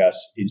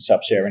areas in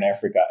sub-Saharan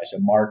Africa as a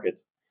market,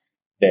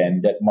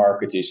 then that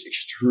market is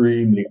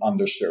extremely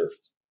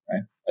underserved.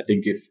 Right? I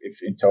think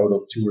if in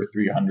total 200 or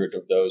 300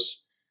 of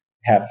those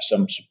have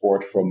some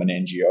support from an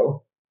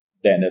NGO,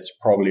 then that's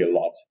probably a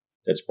lot.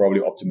 That's probably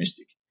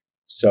optimistic.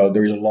 So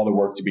there is a lot of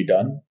work to be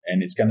done,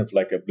 and it's kind of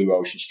like a blue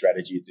ocean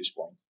strategy at this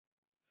point.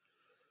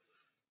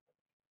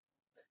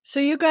 So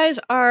you guys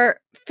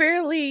are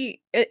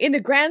fairly, in the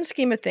grand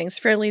scheme of things,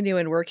 fairly new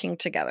in working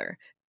together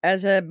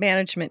as a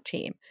management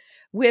team.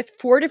 With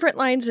 4 different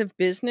lines of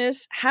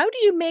business, how do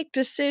you make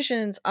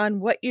decisions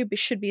on what you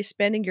should be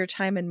spending your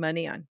time and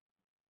money on?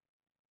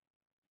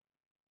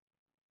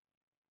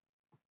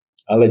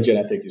 I'll let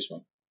Jenna take this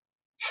one.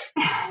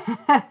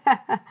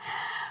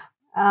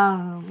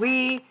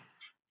 We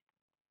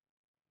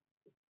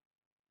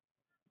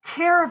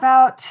care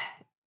about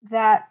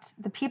that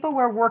the people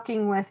we're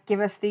working with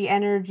give us the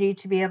energy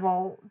to be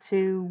able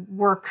to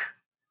work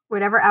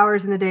whatever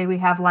hours in the day we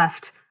have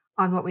left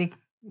on what we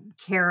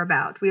care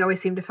about. We always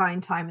seem to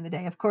find time in the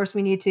day. Of course,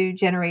 we need to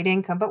generate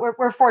income, but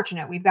we're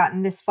fortunate. We've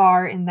gotten this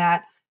far in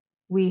that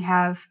we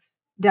have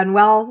done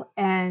well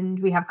and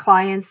we have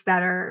clients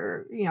that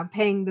are,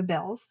 paying the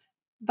bills.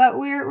 But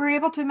we're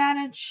able to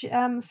manage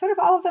sort of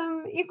all of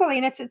them equally.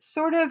 And it's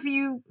sort of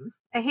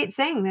I hate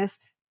saying this,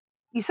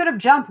 you sort of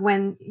jump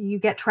when you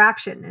get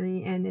traction,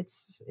 and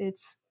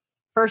it's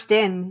first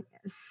in,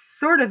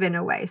 sort of, in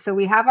a way. So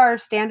we have our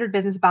standard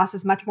business. Boss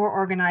is much more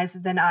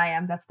organized than I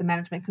am. That's the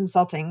management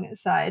consulting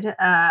side.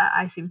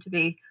 I seem to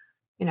be,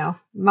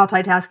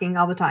 multitasking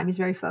all the time. He's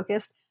very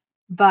focused.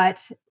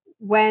 But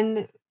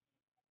when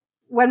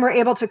we're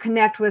able to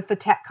connect with the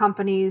tech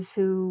companies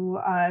who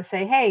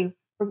say, hey,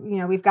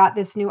 we've got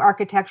this new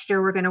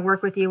architecture, we're going to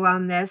work with you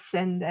on this,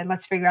 and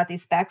let's figure out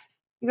these specs.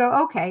 You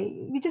go, okay,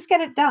 you just get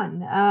it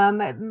done.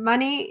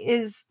 Money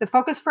is the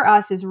focus for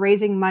us, is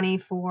raising money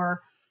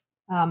for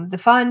the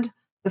fund.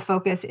 The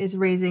focus is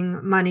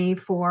raising money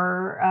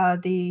for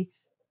the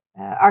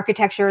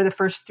architecture, the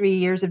first 3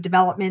 years of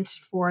development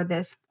for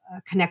this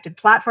connected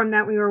platform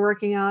that we were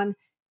working on.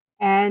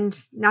 And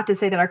not to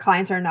say that our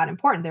clients are not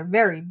important. They're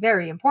very,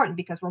 very important,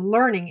 because we're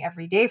learning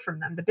every day from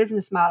them. The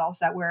business models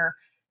that we're,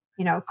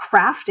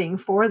 crafting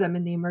for them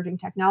in the emerging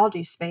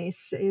technology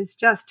space is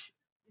just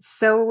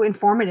so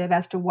informative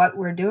as to what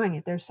we're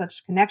doing. There's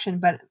such connection.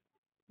 But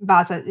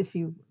Baza, if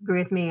you agree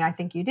with me, I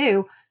think you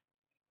do.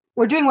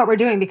 We're doing what we're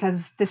doing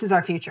because this is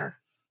our future.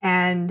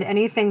 And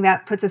anything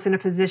that puts us in a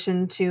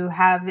position to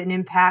have an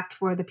impact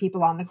for the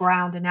people on the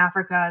ground in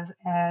Africa,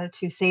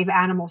 to save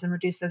animals and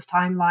reduce those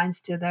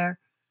timelines to their,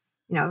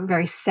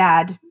 very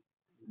sad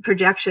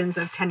projections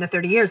of 10 to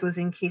 30 years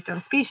losing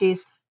keystone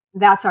species,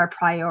 that's our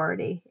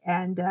priority.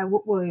 And our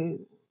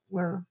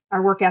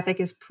work ethic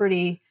is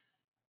pretty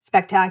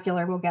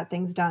spectacular. We'll get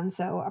things done.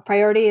 So our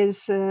priority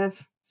is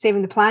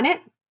saving the planet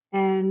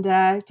and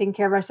taking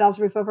care of ourselves,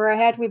 roof over our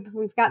head.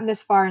 We've gotten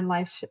this far in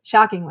life.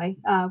 Shockingly,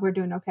 we're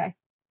doing okay.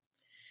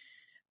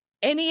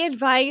 Any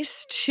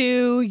advice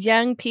to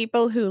young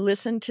people who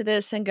listen to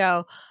this and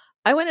go,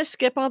 I want to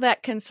skip all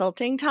that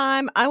consulting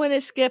time. I want to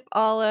skip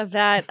all of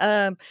that,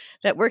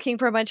 that working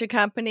for a bunch of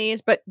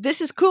companies, but this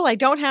is cool. I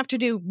don't have to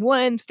do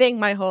one thing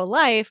my whole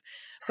life,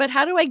 but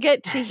how do I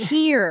get to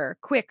here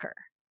quicker?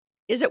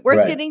 Is it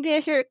worth getting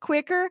to here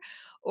quicker?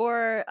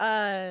 Or,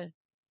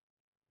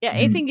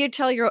 anything you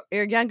tell your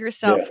younger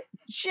self,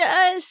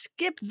 just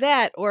skip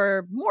that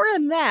or more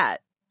than that?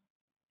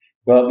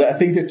 Well, I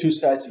think there are two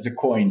sides of the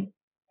coin.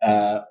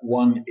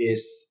 One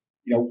is,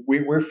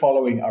 we're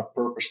following our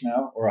purpose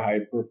now, or a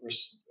higher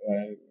purpose,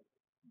 the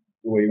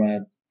way you want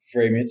to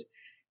frame it,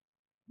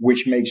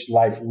 which makes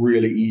life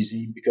really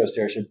easy because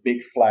there's a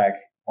big flag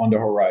on the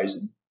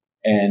horizon,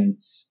 and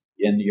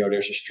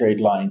there's a straight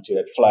line to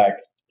that flag.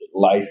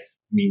 Life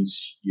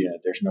means,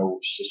 there's no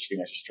such thing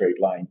as a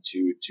straight line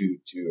to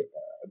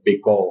a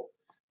big goal,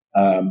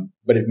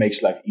 but it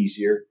makes life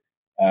easier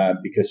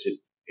because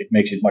it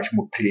makes it much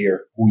more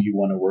clear who you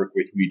want to work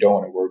with, who you don't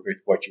want to work with,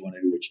 what you want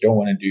to do, what you don't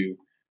want to do.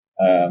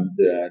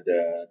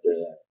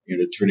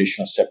 The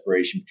traditional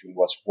separation between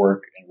what's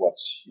work and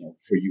what's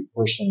for you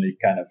personally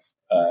kind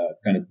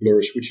of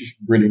blurs, which is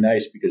really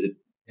nice because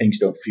things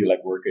don't feel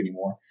like work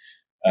anymore.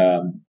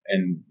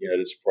 And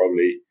that's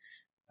probably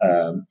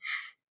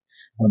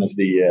one of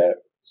the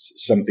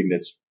something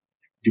that's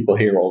people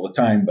hear all the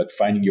time. But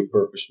finding your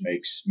purpose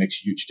makes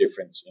a huge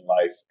difference in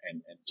life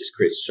and just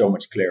creates so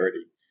much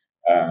clarity,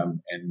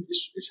 and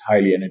is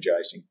highly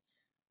energizing.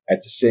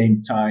 At the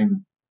same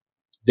time,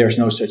 there's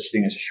no such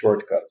thing as a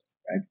shortcut,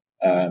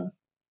 right?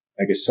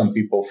 I guess some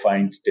people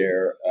find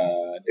their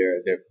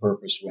their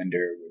purpose when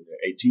they're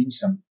 18.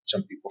 Some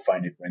people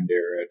find it when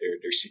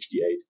they're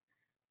 68.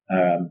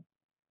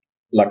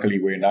 Luckily,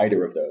 we're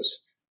neither of those.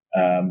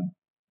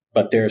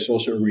 But there's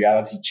also a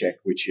reality check,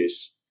 which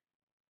is,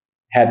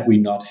 had we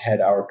not had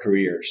our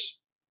careers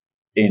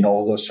in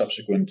all those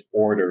subsequent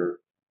order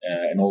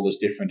and all those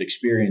different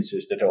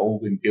experiences that have all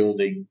been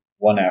building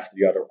one after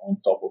the other on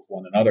top of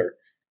one another,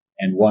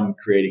 and one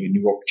creating a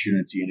new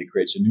opportunity and it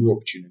creates a new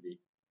opportunity,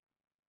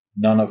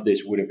 none of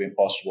this would have been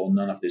possible.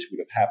 None of this would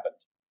have happened.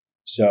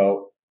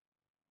 So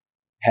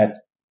had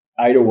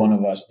either one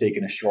of us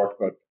taken a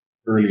shortcut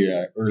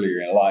earlier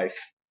in life,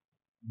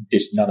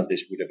 none of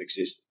this would have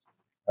existed,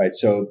 right?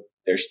 So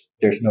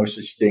there's no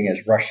such thing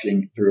as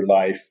rushing through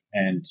life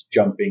and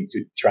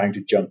trying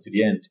to jump to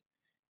the end,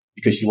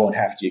 because you won't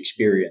have the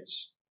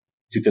experience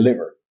to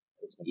deliver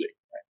ultimately.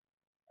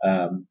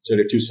 Right? So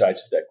there are two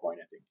sides of that coin,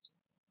 I think.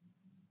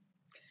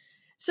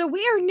 So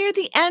we are near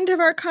the end of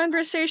our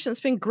conversation.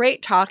 It's been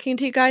great talking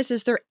to you guys.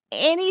 Is there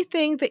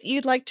anything that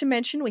you'd like to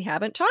mention we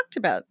haven't talked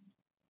about?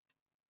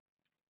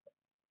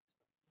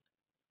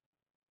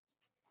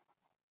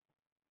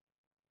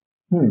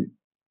 And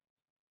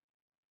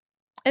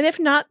if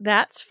not,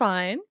 that's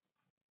fine.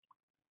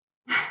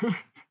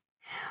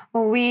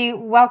 Well, we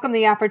welcome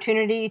the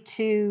opportunity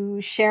to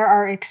share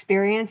our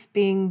experience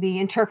being the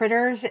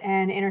interpreters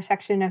and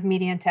intersection of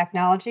media and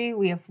technology.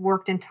 We have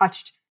worked and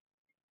touched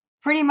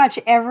pretty much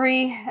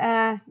every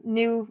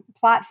new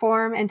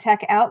platform and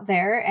tech out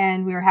there,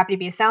 and we were happy to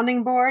be a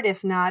sounding board,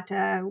 if not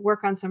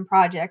work on some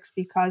projects,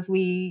 because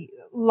we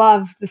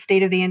love the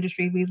state of the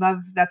industry. We love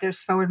that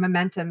there's forward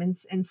momentum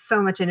and so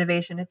much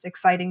innovation. It's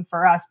exciting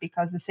for us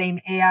because the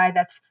same AI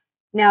that's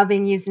now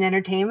being used in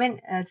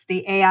entertainment, it's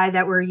the AI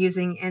that we're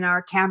using in our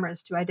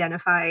cameras to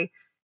identify,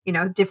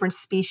 different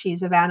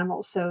species of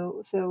animals.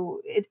 So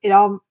it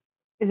all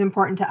is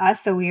important to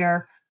us. So we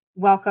are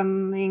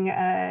welcoming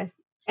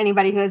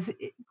anybody who has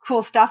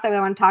cool stuff that they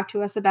want to talk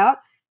to us about.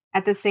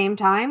 At the same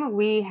time,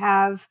 we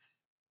have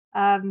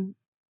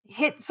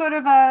hit sort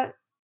of a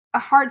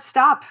hard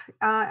stop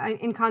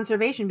in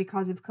conservation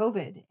because of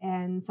COVID.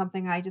 And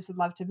something I just would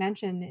love to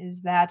mention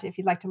is that if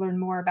you'd like to learn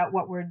more about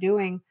what we're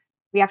doing,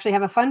 we actually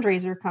have a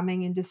fundraiser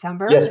coming in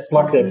December. Yes,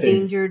 plug that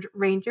Endangered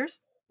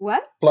Rangers.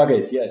 What? Plug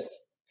it, yes.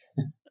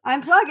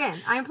 I'm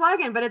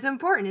plugging, but it's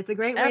important. It's a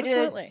great way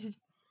Absolutely. to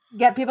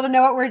get people to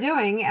know what we're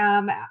doing,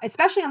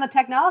 especially on the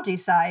technology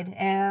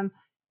side.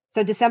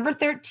 So December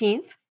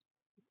 13th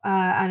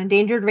on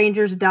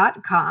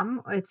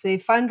endangeredrangers.com. It's a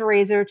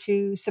fundraiser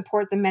to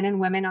support the men and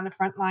women on the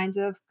front lines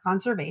of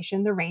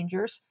conservation, the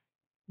rangers.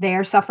 They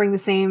are suffering the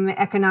same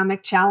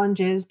economic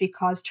challenges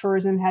because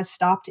tourism has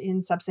stopped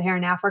in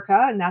sub-Saharan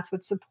Africa, and that's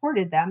what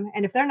supported them.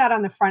 And if they're not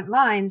on the front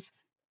lines,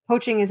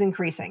 poaching is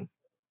increasing.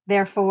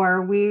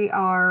 Therefore, we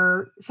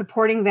are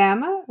supporting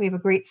them. We have a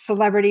great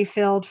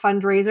celebrity-filled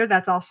fundraiser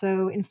that's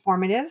also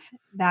informative,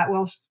 that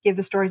will give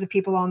the stories of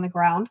people on the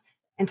ground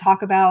and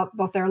talk about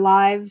both their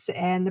lives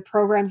and the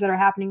programs that are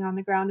happening on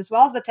the ground, as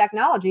well as the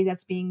technology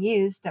that's being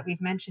used that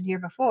we've mentioned here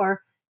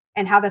before,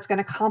 and how that's going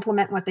to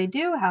complement what they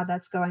do, how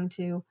that's going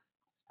to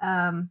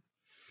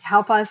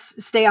help us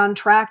stay on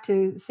track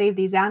to save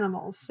these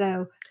animals.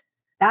 So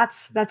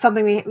that's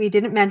something we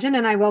didn't mention,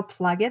 and I will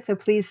plug it. So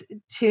please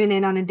tune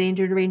in on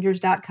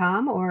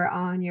endangeredrangers.com or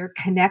on your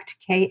KNECT,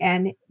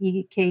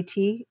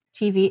 KNECT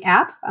TV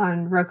app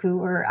on Roku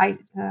or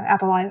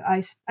Apple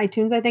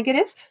iTunes, I think it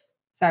is.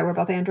 Sorry, we're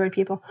both Android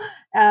people.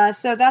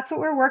 So that's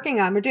what we're working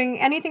on. We're doing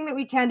anything that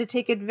we can to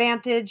take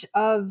advantage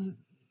of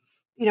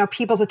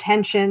people's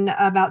attention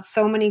about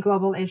so many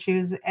global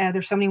issues.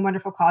 There's so many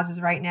wonderful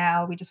causes right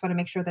now. We just want to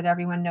make sure that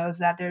everyone knows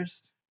that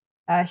there's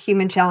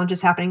human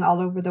challenges happening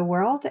all over the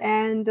world,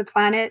 and the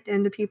planet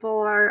and the people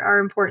are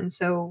important.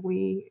 So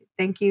we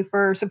thank you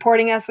for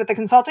supporting us with the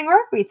consulting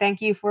work. We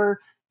thank you for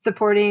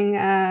supporting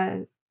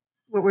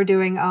what we're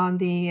doing on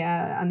the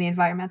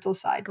environmental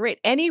side. Great.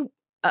 Any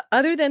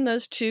other than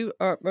those two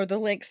or the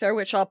links there,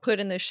 which I'll put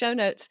in the show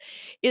notes,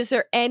 is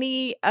there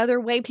any other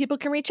way people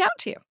can reach out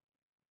to you?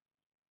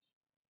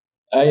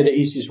 The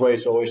easiest way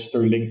is always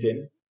through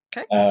LinkedIn.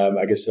 Okay.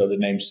 I guess the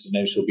names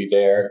will be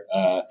there.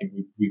 I think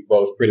we're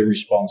both pretty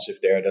responsive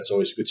there. That's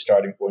always a good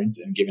starting point.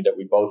 And given that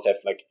we both have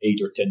like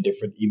 8 or 10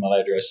 different email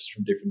addresses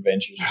from different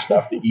ventures and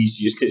stuff, the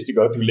easiest is to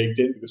go through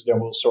LinkedIn, because then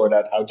we'll sort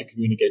out how to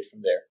communicate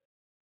from there.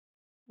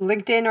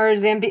 LinkedIn or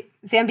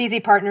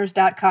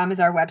ZambeziPartners.com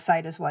is our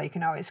website as well. You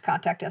can always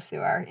contact us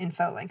through our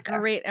info link there.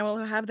 Great. And we'll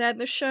have that in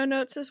the show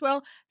notes as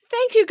well.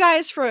 Thank you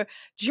guys for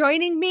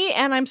joining me,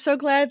 and I'm so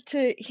glad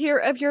to hear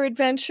of your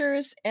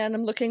adventures, and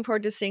I'm looking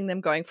forward to seeing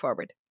them going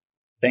forward.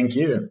 Thank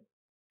you.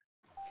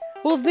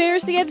 Well,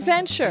 there's the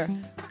adventure.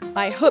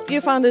 I hope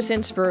you found this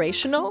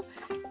inspirational.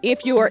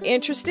 If you are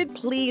interested,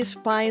 please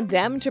find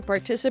them to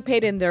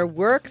participate in their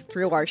work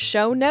through our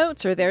show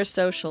notes or their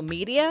social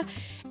media,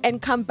 and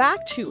come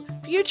back to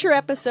future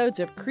episodes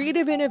of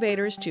Creative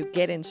Innovators to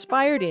get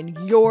inspired in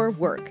your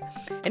work.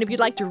 And if you'd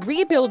like to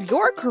rebuild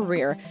your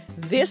career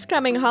this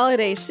coming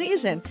holiday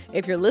season,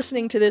 if you're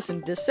listening to this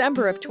in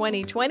December of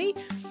 2020,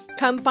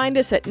 Come find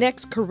us at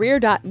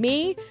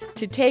nextcareer.me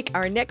to take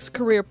our Next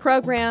Career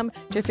program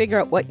to figure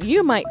out what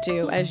you might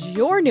do as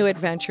your new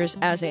adventures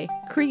as a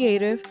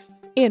creative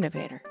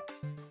innovator.